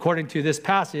 according to this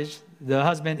passage, the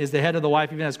husband is the head of the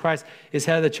wife, even as Christ is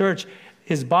head of the church,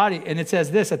 his body. And it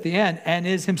says this at the end, and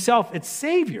is himself its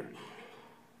Savior.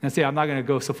 Now see, I'm not going to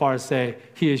go so far as say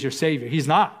he is your Savior. He's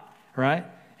not, right?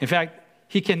 In fact,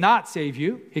 he cannot save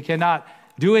you. He cannot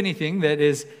do anything that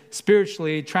is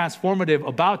spiritually transformative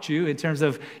about you in terms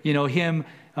of, him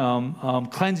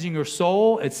cleansing your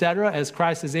soul, etc., as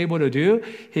Christ is able to do.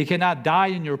 He cannot die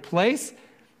in your place,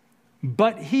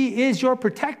 but he is your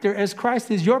protector as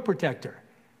Christ is your protector.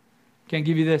 Can't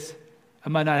give you this. I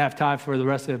might not have time for the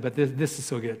rest of it, but this is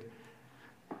so good.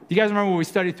 You guys remember when we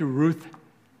studied through Ruth,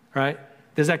 right?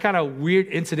 There's that kind of weird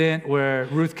incident where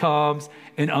Ruth comes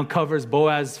and uncovers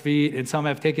Boaz's feet, and some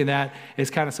have taken that as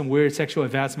kind of some weird sexual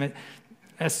advancement.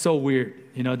 That's so weird.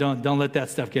 Don't let that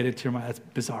stuff get into your mind. That's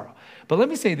bizarre. But let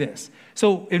me say this.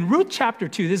 So in Ruth chapter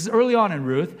 2, this is early on in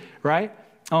Ruth, right?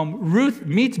 Ruth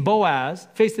meets Boaz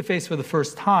face to face for the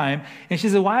first time, and she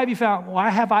says, why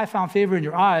have I found favor in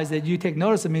your eyes that you take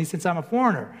notice of me since I'm a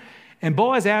foreigner? And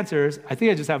Boaz answers, I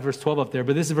think I just have verse 12 up there,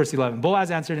 but this is verse 11. Boaz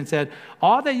answered and said,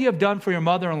 all that you have done for your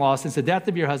mother-in-law since the death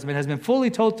of your husband has been fully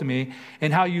told to me,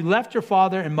 and how you left your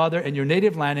father and mother and your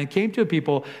native land and came to a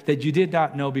people that you did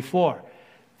not know before.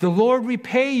 The Lord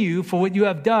repay you for what you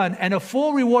have done, and a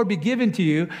full reward be given to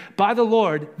you by the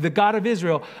Lord, the God of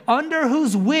Israel, under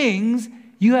whose wings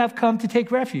you have come to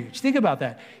take refuge. Think about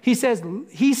that. He says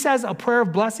a prayer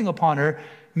of blessing upon her.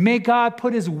 May God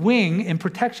put his wing in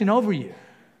protection over you.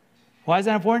 Why is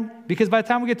that important? Because by the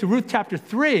time we get to Ruth chapter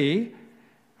 3,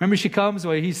 remember she comes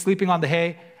where he's sleeping on the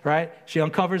hay, right? She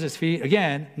uncovers his feet.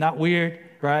 Again, not weird,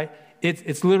 right?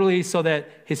 It's literally so that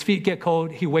his feet get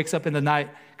cold. He wakes up in the night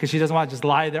because she doesn't want to just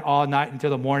lie there all night until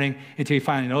the morning until he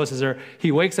finally notices her.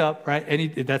 He wakes up, right?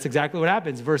 And that's exactly what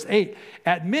happens. Verse 8,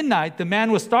 at midnight, the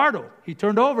man was startled. He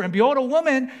turned over and behold, a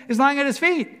woman is lying at his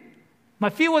feet. My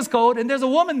feet was cold and there's a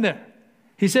woman there.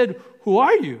 He said, who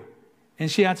are you? And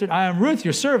she answered, I am Ruth,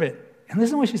 your servant. And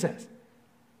listen to what she says.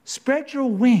 Spread your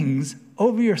wings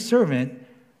over your servant,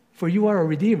 for you are a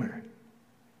redeemer.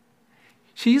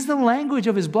 She used the language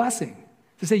of his blessing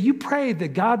to say, you prayed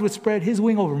that God would spread his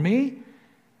wing over me.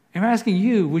 And I'm asking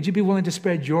you, would you be willing to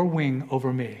spread your wing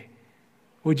over me?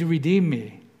 Would you redeem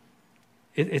me?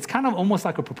 It's kind of almost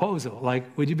like a proposal.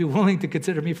 Like, would you be willing to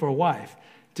consider me for a wife,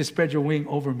 to spread your wing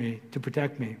over me, to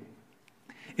protect me?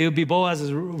 It would be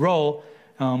Boaz's role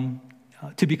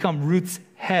to become Ruth's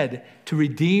head, to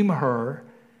redeem her,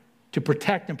 to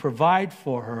protect and provide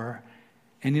for her.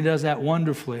 And he does that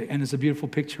wonderfully, and it's a beautiful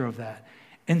picture of that.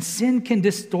 And sin can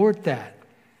distort that.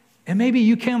 And maybe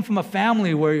you came from a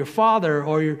family where your father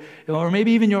or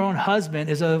maybe even your own husband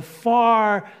is a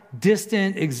far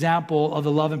distant example of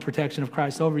the love and protection of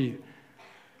Christ over you.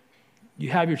 You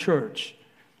have your church.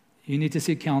 You need to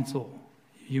seek counsel.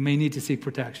 You may need to seek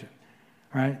protection,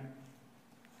 right?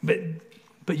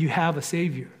 But you have a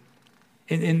Savior.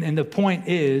 And the point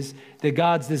is that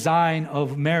God's design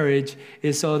of marriage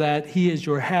is so that he is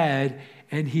your head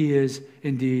and he is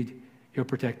indeed your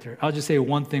protector. I'll just say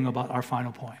one thing about our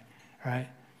final point, right?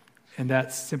 And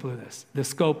that's simply this, the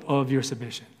scope of your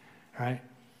submission, right?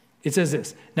 It says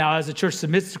this, now as the church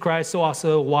submits to Christ, so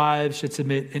also wives should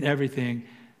submit in everything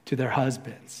to their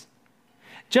husbands.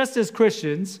 Just as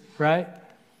Christians, right?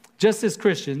 Just as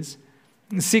Christians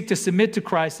seek to submit to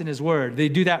Christ in his word. They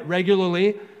do that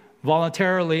regularly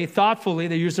voluntarily, thoughtfully,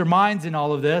 they use their minds in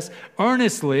all of this,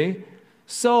 earnestly,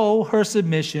 so her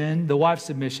submission, the wife's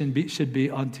submission, should be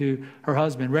unto her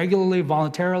husband, regularly,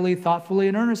 voluntarily, thoughtfully,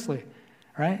 and earnestly,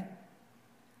 right?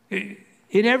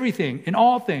 In everything, in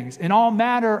all things, in all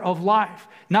matter of life,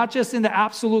 not just in the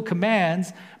absolute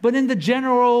commands, but in the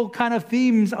general kind of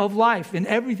themes of life, in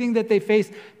everything that they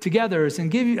face together.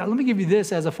 And let me give you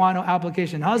this as a final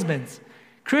application. Husbands,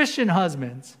 Christian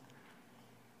husbands,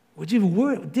 would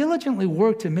you diligently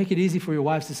work to make it easy for your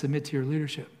wives to submit to your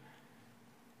leadership?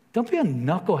 Don't be a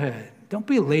knucklehead. Don't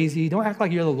be lazy. Don't act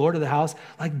like you're the Lord of the house.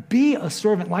 Like, be a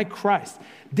servant like Christ.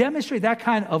 Demonstrate that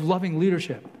kind of loving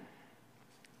leadership.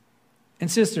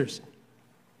 And sisters,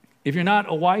 if you're not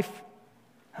a wife,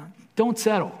 don't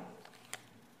settle.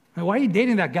 Why are you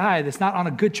dating that guy that's not on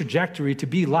a good trajectory to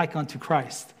be like unto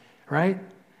Christ, right?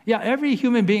 Yeah, every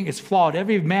human being is flawed.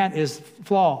 Every man is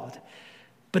flawed.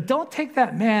 But don't take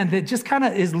that man that just kind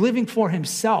of is living for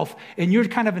himself and you're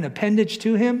kind of an appendage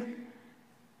to him.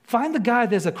 Find the guy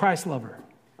that's a Christ lover.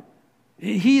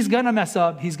 He's going to mess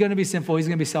up. He's going to be sinful. He's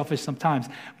going to be selfish sometimes.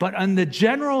 But on the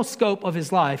general scope of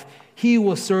his life, he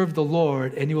will serve the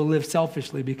Lord and he will live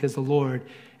selfishly because the Lord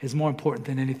is more important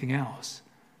than anything else.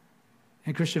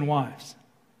 And Christian wives,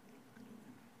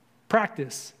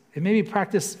 practice. And maybe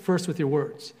practice first with your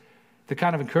words. The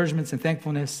kind of encouragements and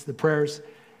thankfulness, the prayers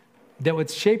that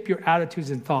would shape your attitudes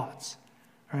and thoughts,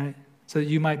 right? So that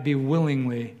you might be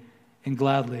willingly and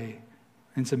gladly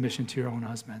in submission to your own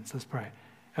husbands. Let's pray.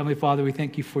 Heavenly Father, we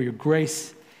thank you for your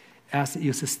grace. Ask that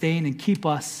you sustain and keep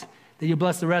us, that you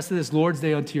bless the rest of this Lord's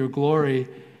Day unto your glory.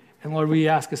 And Lord, we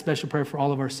ask a special prayer for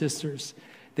all of our sisters,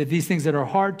 that these things that are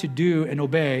hard to do and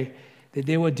obey, that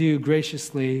they would do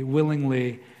graciously,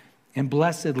 willingly, and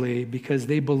blessedly because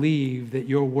they believe that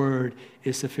your word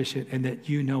is sufficient and that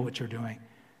you know what you're doing.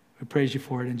 We praise you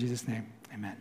for it in Jesus' name.